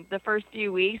the first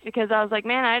few weeks, because I was like,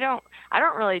 man, I don't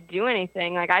really do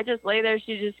anything. Like I just lay there.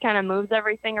 She just kind of moves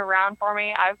everything around for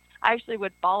me. I actually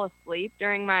would fall asleep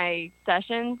during my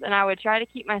sessions, and I would try to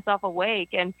keep myself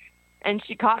awake. And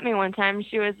she caught me one time.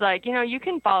 She was like, you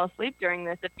can fall asleep during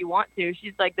this if you want to.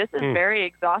 She's like, this is very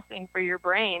exhausting for your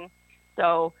brain.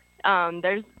 So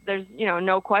there's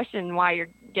no question why you're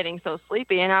getting so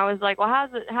sleepy. And I was like, well,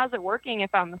 how's it working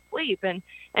if I'm asleep?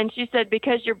 And she said,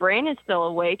 because your brain is still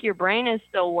awake, your brain is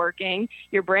still working,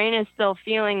 your brain is still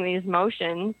feeling these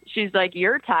motions. She's like,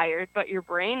 you're tired, but your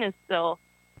brain's still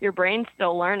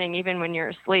learning even when you're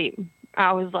asleep.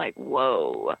 I was like,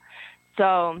 whoa.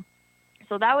 So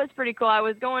that was pretty cool. I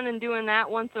was going and doing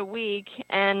that once a week.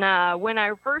 And when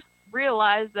I first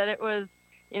realized that it was,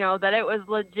 that it was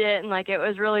legit and like it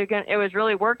was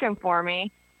really working for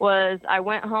me, was I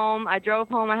went home, I drove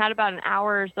home. I had about an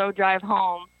hour or so drive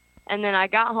home. And then I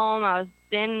got home, I was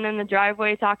standing in the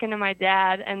driveway talking to my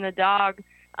dad, and the dog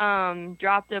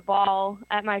dropped a ball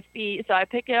at my feet. So I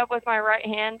picked it up with my right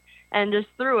hand and just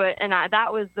threw it. And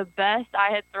that was the best I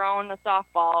had thrown a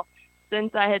softball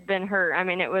since I had been hurt. I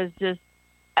mean, it was just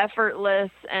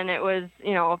effortless, and it was,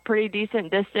 a pretty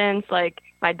decent distance. Like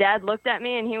my dad looked at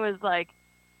me and he was like,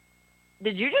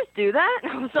 did you just do that?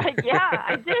 And I was like, yeah,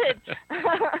 I did.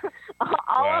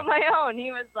 All on my own.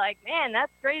 He was like, man,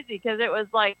 that's crazy. Cause it was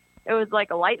like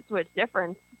a light switch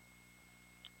difference.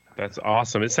 That's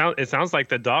awesome. It sounds like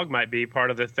the dog might be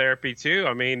part of the therapy too.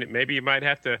 I mean, maybe you might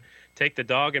have to take the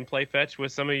dog and play fetch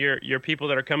with some of your people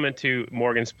that are coming to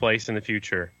Morgan's Place in the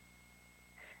future.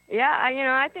 Yeah,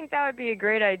 I think that would be a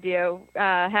great idea.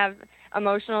 Have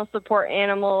emotional support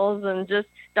animals and just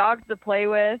dogs to play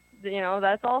with.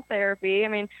 That's all therapy. I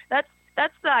mean, that's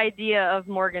the idea of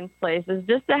Morgan's Place, is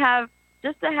just to have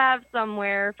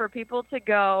somewhere for people to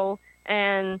go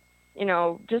and,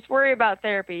 just worry about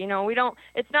therapy.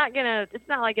 It's not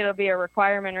like it'll be a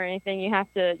requirement or anything. You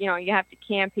have to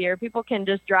camp here. People can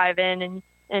just drive in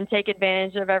and take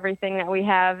advantage of everything that we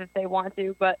have if they want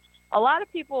to. But a lot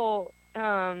of people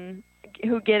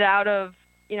who get out of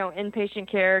inpatient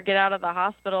care, get out of the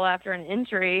hospital after an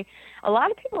injury, a lot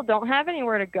of people don't have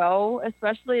anywhere to go,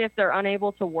 especially if they're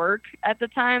unable to work at the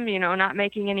time, not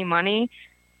making any money.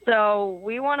 So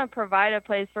we want to provide a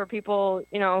place for people,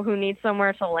 who need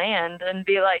somewhere to land, and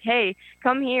be like, hey,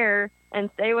 come here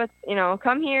and stay with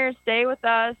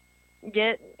us,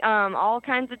 get all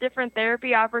kinds of different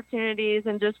therapy opportunities,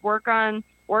 and just work on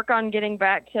getting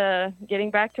back to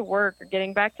work or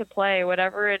getting back to play,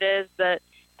 whatever it is that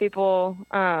people,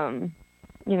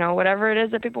 whatever it is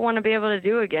that people want to be able to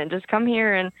do again. Just come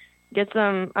here and get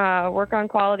some work on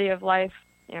quality of life,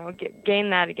 gain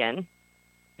that again.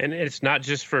 And it's not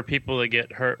just for people that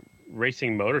get hurt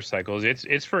racing motorcycles.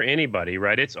 It's for anybody,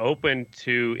 right? It's open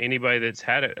to anybody that's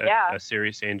had a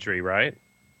serious injury, right?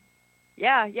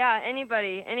 Yeah,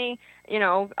 anybody,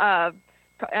 a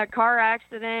car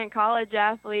accident, college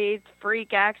athletes,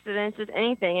 freak accidents, just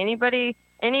anything. Anybody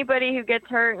who gets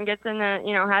hurt and gets in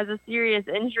has a serious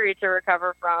injury to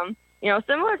recover from,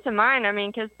 similar to mine. I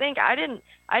mean, 'cause I didn't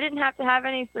have to have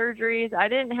any surgeries. I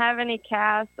didn't have any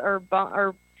casts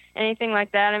or anything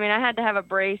like that. I mean, I had to have a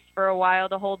brace for a while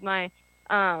to hold my,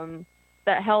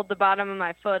 that held the bottom of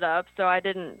my foot up so I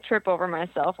didn't trip over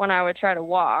myself when I would try to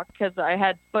walk, because I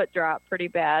had foot drop pretty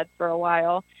bad for a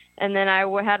while. And then I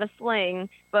had a sling,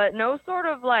 but no sort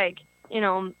of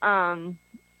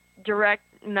direct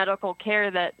medical care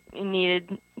that I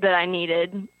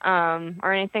needed,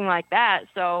 or anything like that.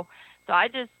 So I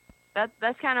just,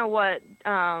 that's kind of what,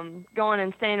 going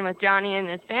and staying with Johnny and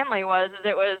his family was.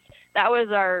 That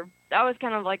was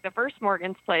kind of like the first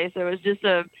Morgan's Place. It was just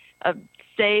a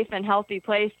safe and healthy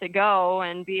place to go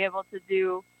and be able to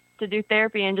do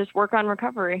therapy and just work on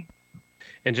recovery.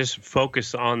 and just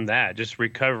focus on that, just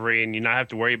recovery, and you not have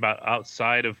to worry about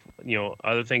outside of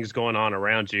other things going on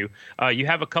around you. You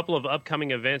have a couple of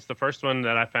upcoming events. The first one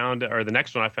that I found, or the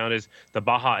next one I found, is the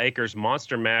Baja Acres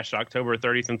Monster Mash, October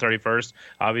 30th and 31st.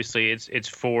 Obviously, it's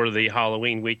for the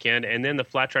Halloween weekend, and then the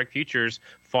Flat Track Futures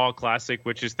Fall Classic,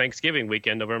 which is Thanksgiving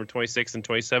weekend, November 26th and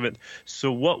 27th.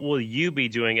 So, what will you be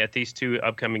doing at these two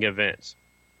upcoming events?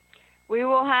 We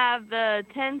will have the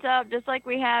tent up just like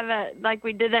we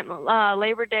did at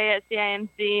Labor Day at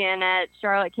CIMC and at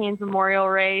Charlotte Canes Memorial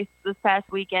Race this past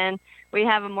weekend. We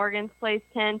have a Morgan's Place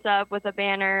tent up with a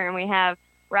banner, and we have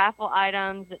raffle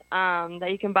items that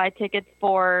you can buy tickets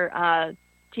for,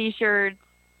 T-shirts,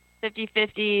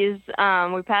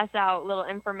 50/50s. We pass out little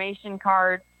information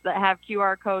cards that have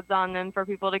QR codes on them for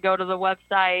people to go to the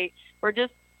website. We're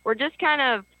just kind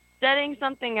of setting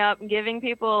something up, giving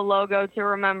people a logo to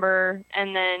remember,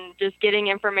 and then just getting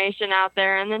information out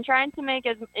there, and then trying to make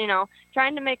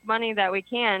money that we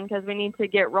can, because we need to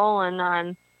get rolling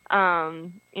on,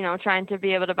 trying to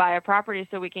be able to buy a property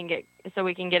so we can get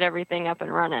everything up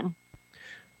and running.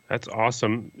 That's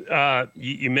awesome.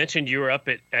 You mentioned you were up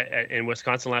in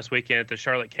Wisconsin last weekend at the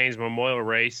Charlotte Canes Memorial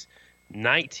Race.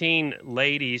 19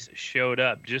 ladies showed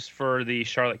up just for the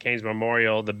Charlotte Canes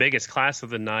Memorial, the biggest class of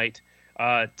the night.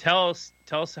 Tell us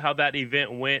how that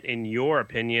event went in your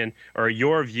opinion, or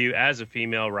your view as a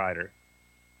female rider.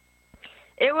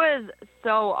 It was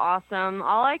so awesome.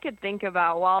 All I could think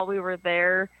about while we were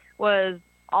there was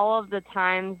all of the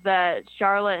times that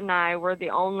Charlotte and I were the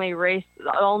only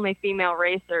female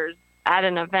racers at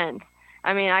an event.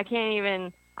 I mean, I can't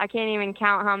even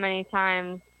count how many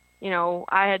times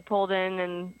I had pulled in,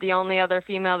 and the only other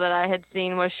female that I had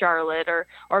seen was Charlotte, or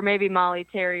maybe Molly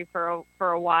Terry for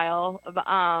a while. But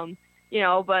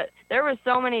there was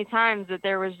so many times that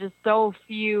there was just so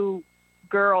few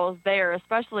girls there,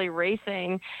 especially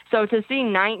racing. So to see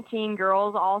 19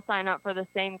 girls all sign up for the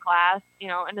same class,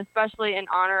 and especially in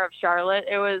honor of Charlotte,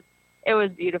 it was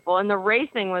beautiful. And the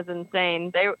racing was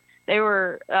insane. They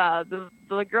were the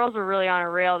girls were really on a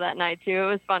rail that night too. It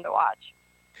was fun to watch.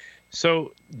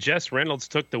 So Jess Reynolds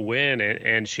took the win,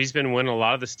 and she's been winning a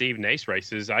lot of the Steve Nace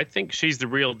races. I think she's the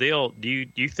real deal. Do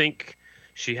you think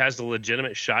she has a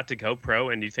legitimate shot to go pro,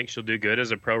 and do you think she'll do good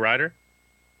as a pro rider?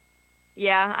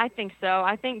 Yeah, I think so.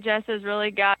 I think Jess has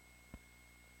really got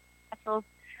a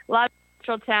lot of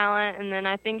natural talent, and then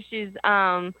I think she's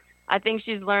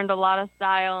learned a lot of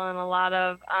style and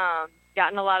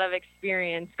gotten a lot of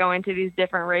experience going to these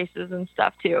different races and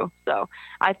stuff too. So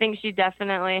I think she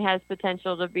definitely has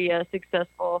potential to be a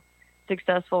successful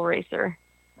racer.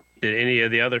 Did any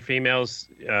of the other females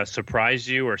surprise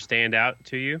you or stand out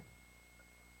to you?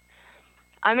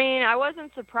 I mean, I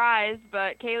wasn't surprised,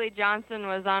 but Kaylee Johnson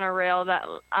was on a rail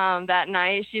that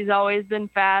night. She's always been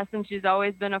fast, and she's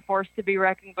always been a force to be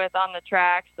reckoned with on the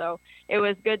track. So it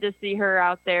was good to see her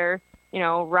out there,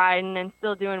 riding and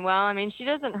still doing well. I mean, she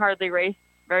doesn't hardly race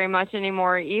very much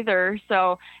anymore either.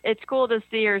 So it's cool to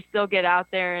see her still get out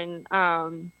there and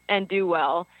do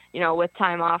well, with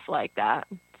time off like that.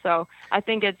 So I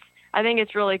think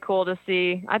it's really cool to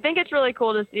see. I think it's really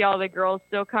cool to see all the girls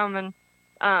still come and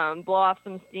blow off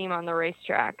some steam on the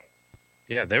racetrack.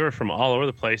 Yeah, they were from all over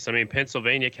the place. I mean,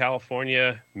 Pennsylvania,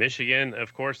 California, Michigan,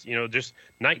 of course, just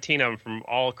 19 of them from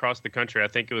all across the country. I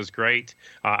think it was great.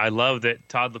 I love that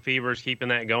Todd Lefevre is keeping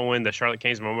that going. The Charlotte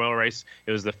Canes Memorial Race,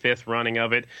 it was the 5th running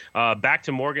of it. Back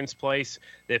to Morgan's Place.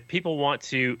 If people want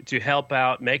to help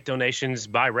out, make donations,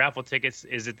 buy raffle tickets,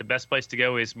 is it the best place to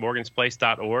go is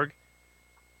morgansplace.org?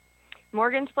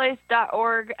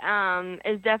 Morgansplace.org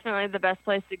is definitely the best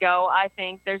place to go. I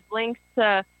think there's links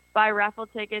to buy raffle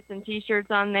tickets and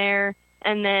T-shirts on there,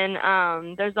 and then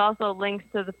there's also links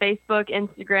to the Facebook,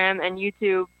 Instagram, and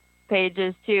YouTube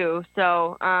pages too.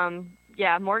 So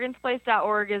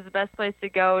morgansplace.org is the best place to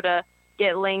go to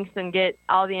get links and get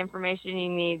all the information you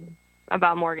need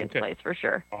about Morgan's Place for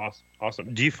sure.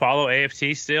 Awesome. Do you follow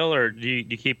AFT still, or do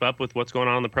you keep up with what's going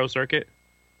on in the pro circuit?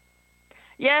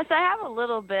 Yes, I have a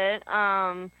little bit.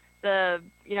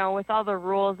 With all the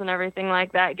rules and everything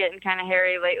like that getting kind of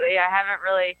hairy lately, I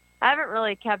haven't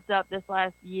really kept up this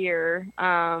last year.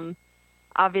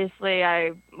 Obviously,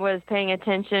 I was paying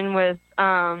attention with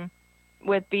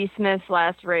B. Smith's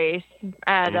last race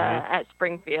at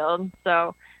Springfield.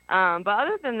 So, but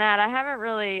other than that, I haven't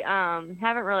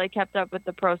really kept up with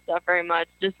the pro stuff very much.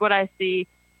 Just what I see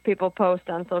people post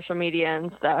on social media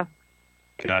and stuff.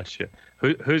 Gotcha.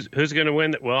 Who's going to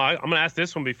win? Well, I'm going to ask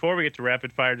this one before we get to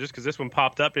rapid fire, just because this one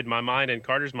popped up in my mind and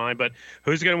Carter's mind. But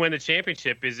who's going to win the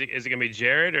championship? Is it going to be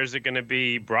Jared, or is it going to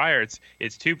be Breyer?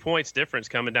 It's 2 points difference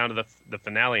coming down to the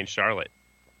finale in Charlotte.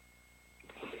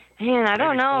 Man, I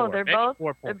don't Maybe know. 4. They're Maybe both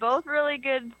 4 they're points. both really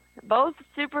good. Both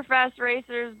super fast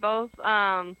racers. Both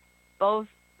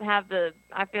have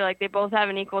I feel like they both have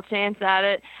an equal chance at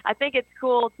it. I think it's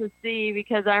cool to see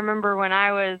because I remember when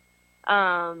I was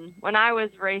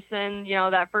racing,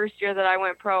 that first year that I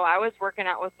went pro, I was working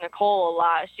out with Nicole a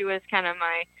lot. She was kind of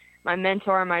my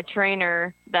mentor, my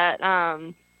trainer.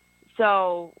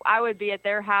 So I would be at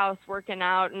their house working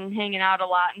out and hanging out a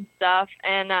lot and stuff.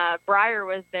 And Breyer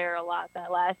was there a lot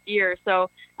that last year. So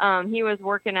he was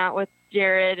working out with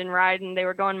Jared and riding. They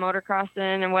were going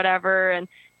motocrossing and whatever. And,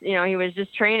 he was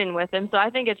just training with him. So I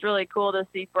think it's really cool to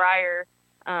see Breyer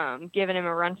giving him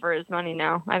a run for his money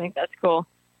now. I think that's cool.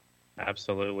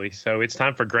 Absolutely. So it's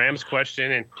time for Graham's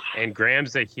question, and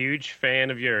Graham's a huge fan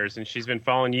of yours, and she's been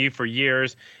following you for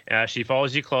years. She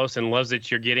follows you close and loves that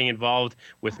you're getting involved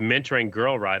with mentoring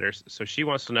girl riders. So she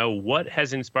wants to know what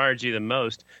has inspired you the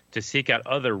most to seek out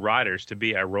other riders to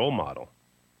be a role model.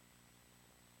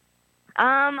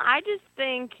 I just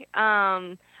think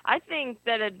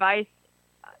that advice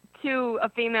to a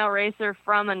female racer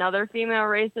from another female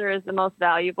racer is the most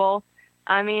valuable.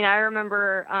 I mean, I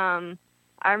remember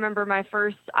my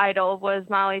first idol was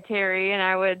Molly Terry, and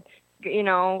I would,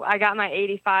 I got my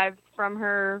 85 from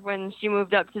her when she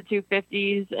moved up to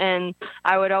 250s, and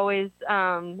I would always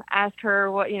ask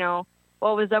her what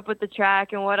was up with the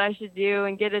track and what I should do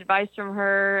and get advice from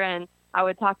her. And I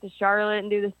would talk to Charlotte and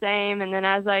do the same. And then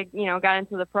as I, got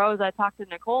into the pros, I talked to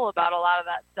Nicole about a lot of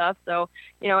that stuff. So,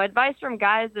 advice from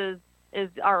guys is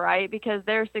all right because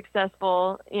they're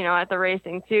successful, at the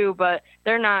racing too, but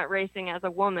they're not racing as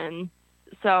a woman.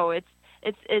 So it's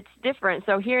different.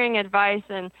 So hearing advice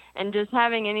and just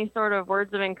having any sort of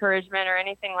words of encouragement or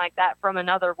anything like that from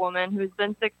another woman who's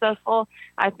been successful,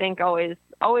 I think always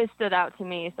stood out to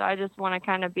me. So I just want to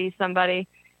kind of be somebody.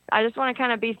 I just want to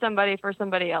kind of be somebody for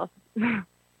somebody else.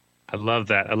 I love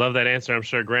that. I love that answer. I'm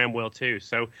sure Graham will too.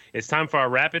 So it's time for our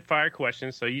rapid fire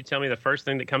questions. So you tell me the first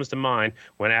thing that comes to mind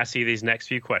when I ask you these next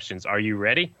few questions. Are you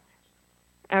ready?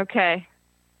 Okay.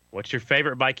 What's your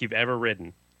favorite bike you've ever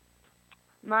ridden?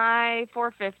 My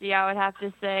 450, I would have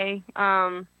to say.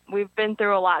 We've been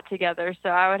through a lot together, so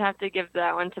I would have to give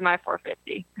that one to my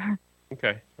 450.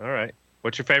 Okay. All right.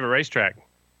 What's your favorite racetrack?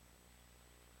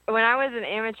 When I was an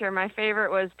amateur, my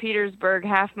favorite was Petersburg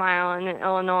half mile in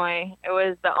Illinois. It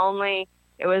was the only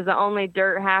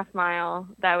dirt half mile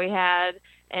that we had,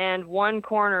 and one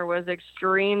corner was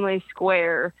extremely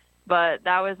square, but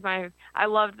I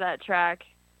loved that track.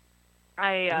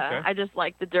 I just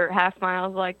like the dirt half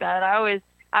miles like that. I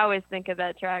always think of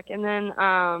that track. And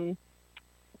then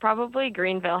probably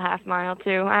Greenville half mile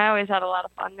too. I always had a lot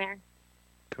of fun there.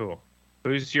 Cool.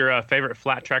 Who's your favorite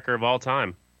flat tracker of all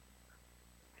time?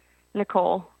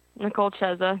 Nicole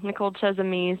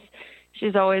Chesamees.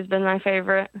 She's always been my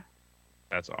favorite.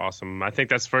 That's awesome. I think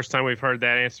that's the first time we've heard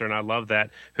that answer, and I love that.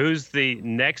 Who's the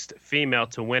next female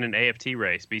to win an AFT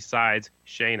race besides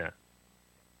Shayna?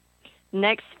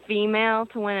 Next female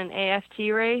to win an AFT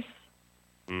race?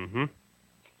 Mm-hmm.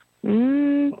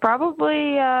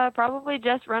 Probably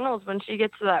Jess Reynolds when she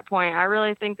gets to that point. I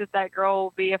really think that girl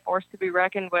will be a force to be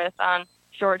reckoned with on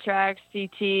short tracks,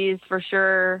 CTs for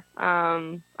sure.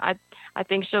 I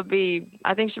think she'll be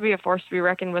a force to be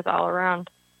reckoned with all around.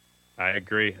 I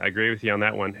agree with you on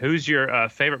that one. Who's your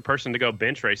favorite person to go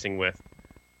bench racing with?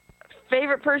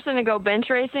 Favorite person to go bench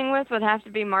racing with would have to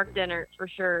be Mark Dennert for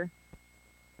sure.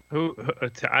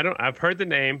 I've heard the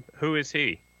name. Who is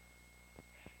he?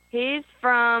 He's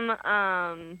from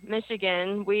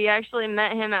Michigan. We actually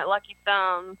met him at Lucky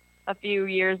Thumb a few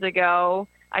years ago.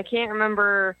 I can't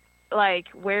remember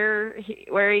where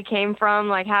he came from,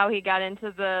 like how he got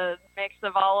into the mix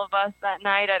of all of us that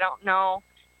night. I don't know,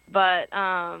 but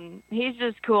he's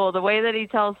just cool. The way that he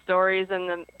tells stories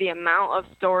and the amount of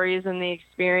stories and the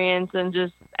experience and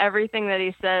just everything that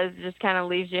he says just kind of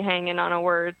leaves you hanging on a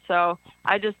word. So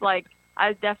I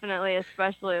definitely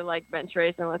especially like bench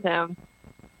racing with him.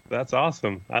 That's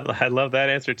awesome. I love that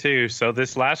answer too. So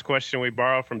this last question we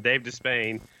borrow from Dave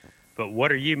Despain, but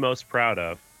what are you most proud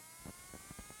of?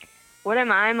 What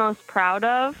am I most proud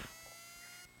of?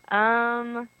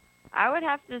 I would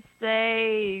have to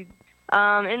say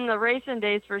in the racing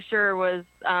days for sure was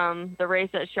the race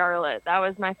at Charlotte. That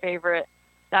was my favorite.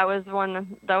 That was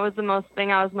the most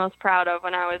thing I was most proud of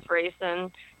when I was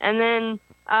racing. And then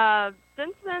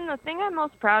since then, the thing I'm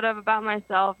most proud of about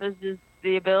myself is just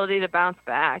the ability to bounce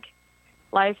back.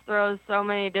 Life throws so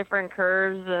many different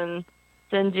curves and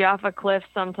sends you off a cliff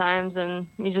sometimes, and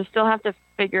you just still have to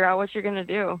figure out what you're going to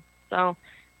do. So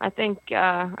I think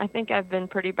I've been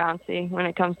pretty bouncy when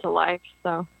it comes to life.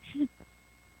 So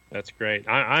that's great.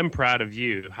 I'm proud of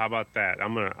you. How about that?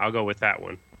 I'll go with that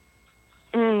one.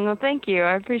 Well, thank you.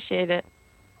 I appreciate it.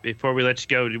 Before we let you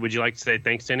go, would you like to say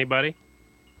thanks to anybody?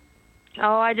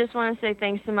 Oh, I just want to say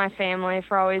thanks to my family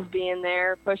for always being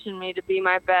there, pushing me to be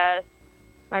my best.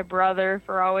 My brother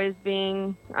for always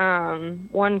being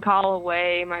one call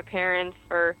away. My parents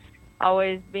for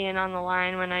always being on the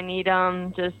line when I need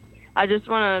them. I just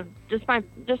want to,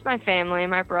 just my family,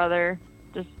 my brother,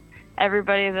 just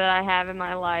everybody that I have in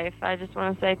my life. I just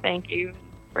want to say thank you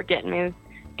for getting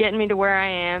me to where I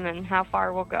am and how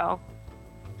far we'll go.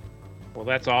 Well,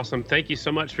 that's awesome. Thank you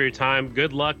so much for your time.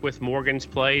 Good luck with Morgan's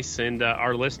Place, and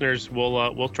our listeners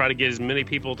we'll try to get as many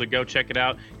people to go check it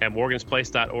out at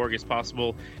morgansplace.org as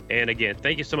possible. And again,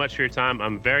 thank you so much for your time.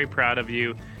 I'm very proud of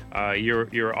you.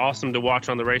 You're awesome to watch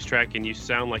on the racetrack, and you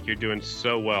sound like you're doing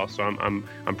so well. So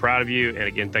I'm proud of you. And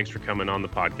again, thanks for coming on the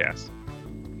podcast.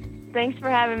 Thanks for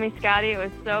having me, Scotty. It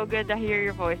was so good to hear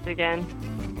your voice again.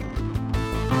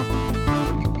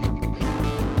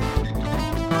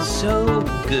 So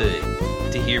good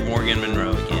to hear Morgan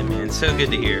Monroe again, man. So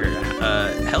good to hear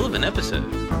her. Hell of an episode.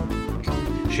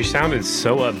 She sounded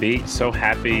so upbeat, so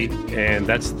happy, and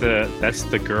that's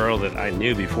the girl that I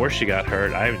knew before she got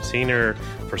hurt. I haven't seen her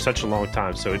for such a long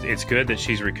time, so it's good that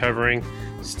she's recovering,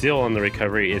 still on the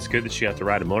recovery. It's good that she got to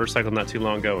ride a motorcycle not too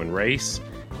long ago and race,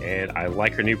 and I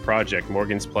like her new project,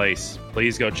 Morgan's Place.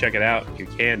 Please go check it out. If you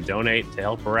can, donate to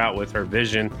help her out with her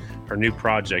vision, her new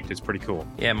project. It's pretty cool.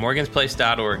 Yeah,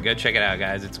 morgansplace.org. Go check it out,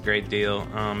 guys. It's a great deal.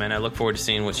 And I look forward to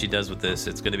seeing what she does with this.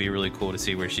 It's going to be really cool to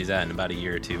see where she's at in about a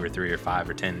year or 2 or 3 or 5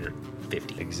 or 10 or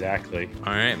 50. Exactly.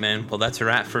 All right, man. Well, that's a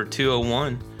wrap for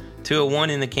 201. 201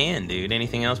 in the can, dude.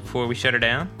 Anything else before we shut her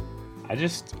down?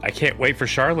 I can't wait for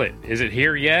Charlotte. Is it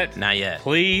here yet? Not yet.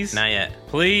 Please? Not yet.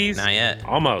 Please? Not yet.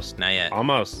 Almost. Not yet.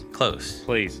 Almost. Close.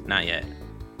 Please. Not yet.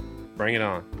 Bring it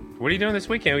on. What are you doing this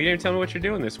weekend? You didn't even tell me what you're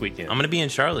doing this weekend. I'm gonna be in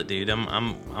Charlotte, dude.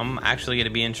 I'm actually gonna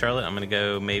be in Charlotte. I'm gonna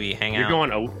go maybe hang out.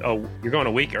 You're going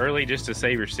a week early just to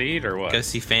save your seat, or what? Go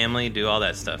see family, do all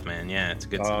that stuff, man. Yeah, it's a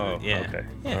good. Yeah. Okay.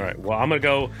 Yeah. All right. Well, I'm gonna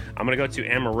go to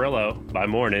Amarillo by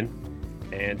morning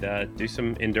and do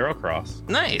some enduro cross.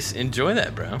 Nice. Enjoy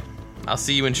that, bro. I'll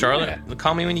see you in Charlotte. Yeah.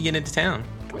 Call me when you get into town.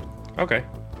 Okay.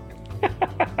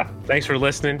 Thanks for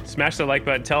listening. Smash the like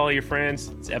button. Tell all your friends.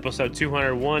 It's episode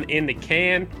 201 in the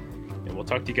can. And we'll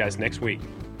talk to you guys next week.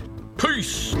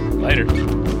 Peace. Later.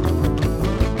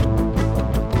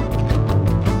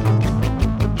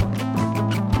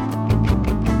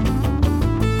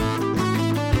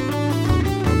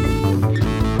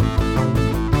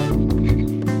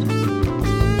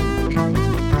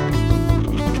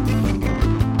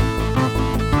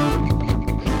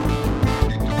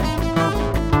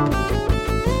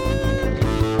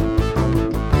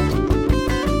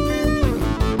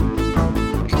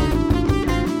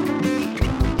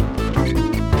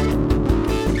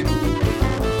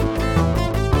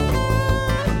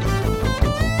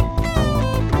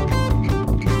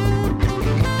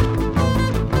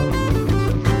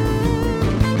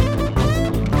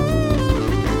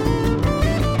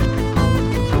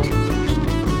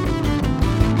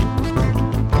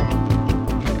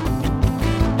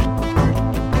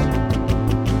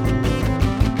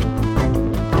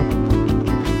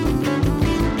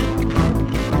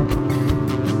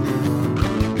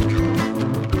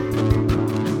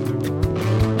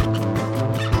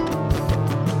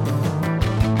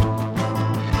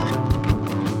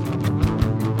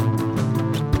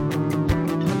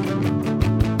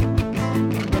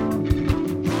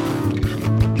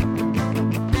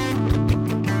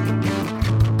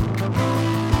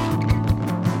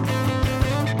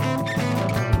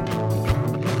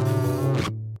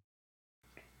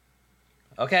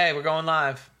 Okay, we're going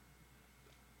live.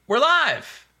 We're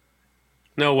live.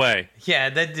 No way. Yeah,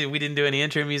 we didn't do any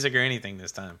intro music or anything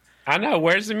this time. I know.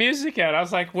 Where's the music at? I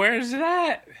was like, where's it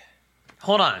at?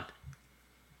 Hold on.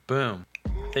 Boom.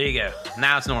 There you go.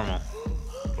 Now it's normal.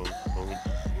 Boom, boom,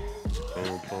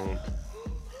 boom, boom.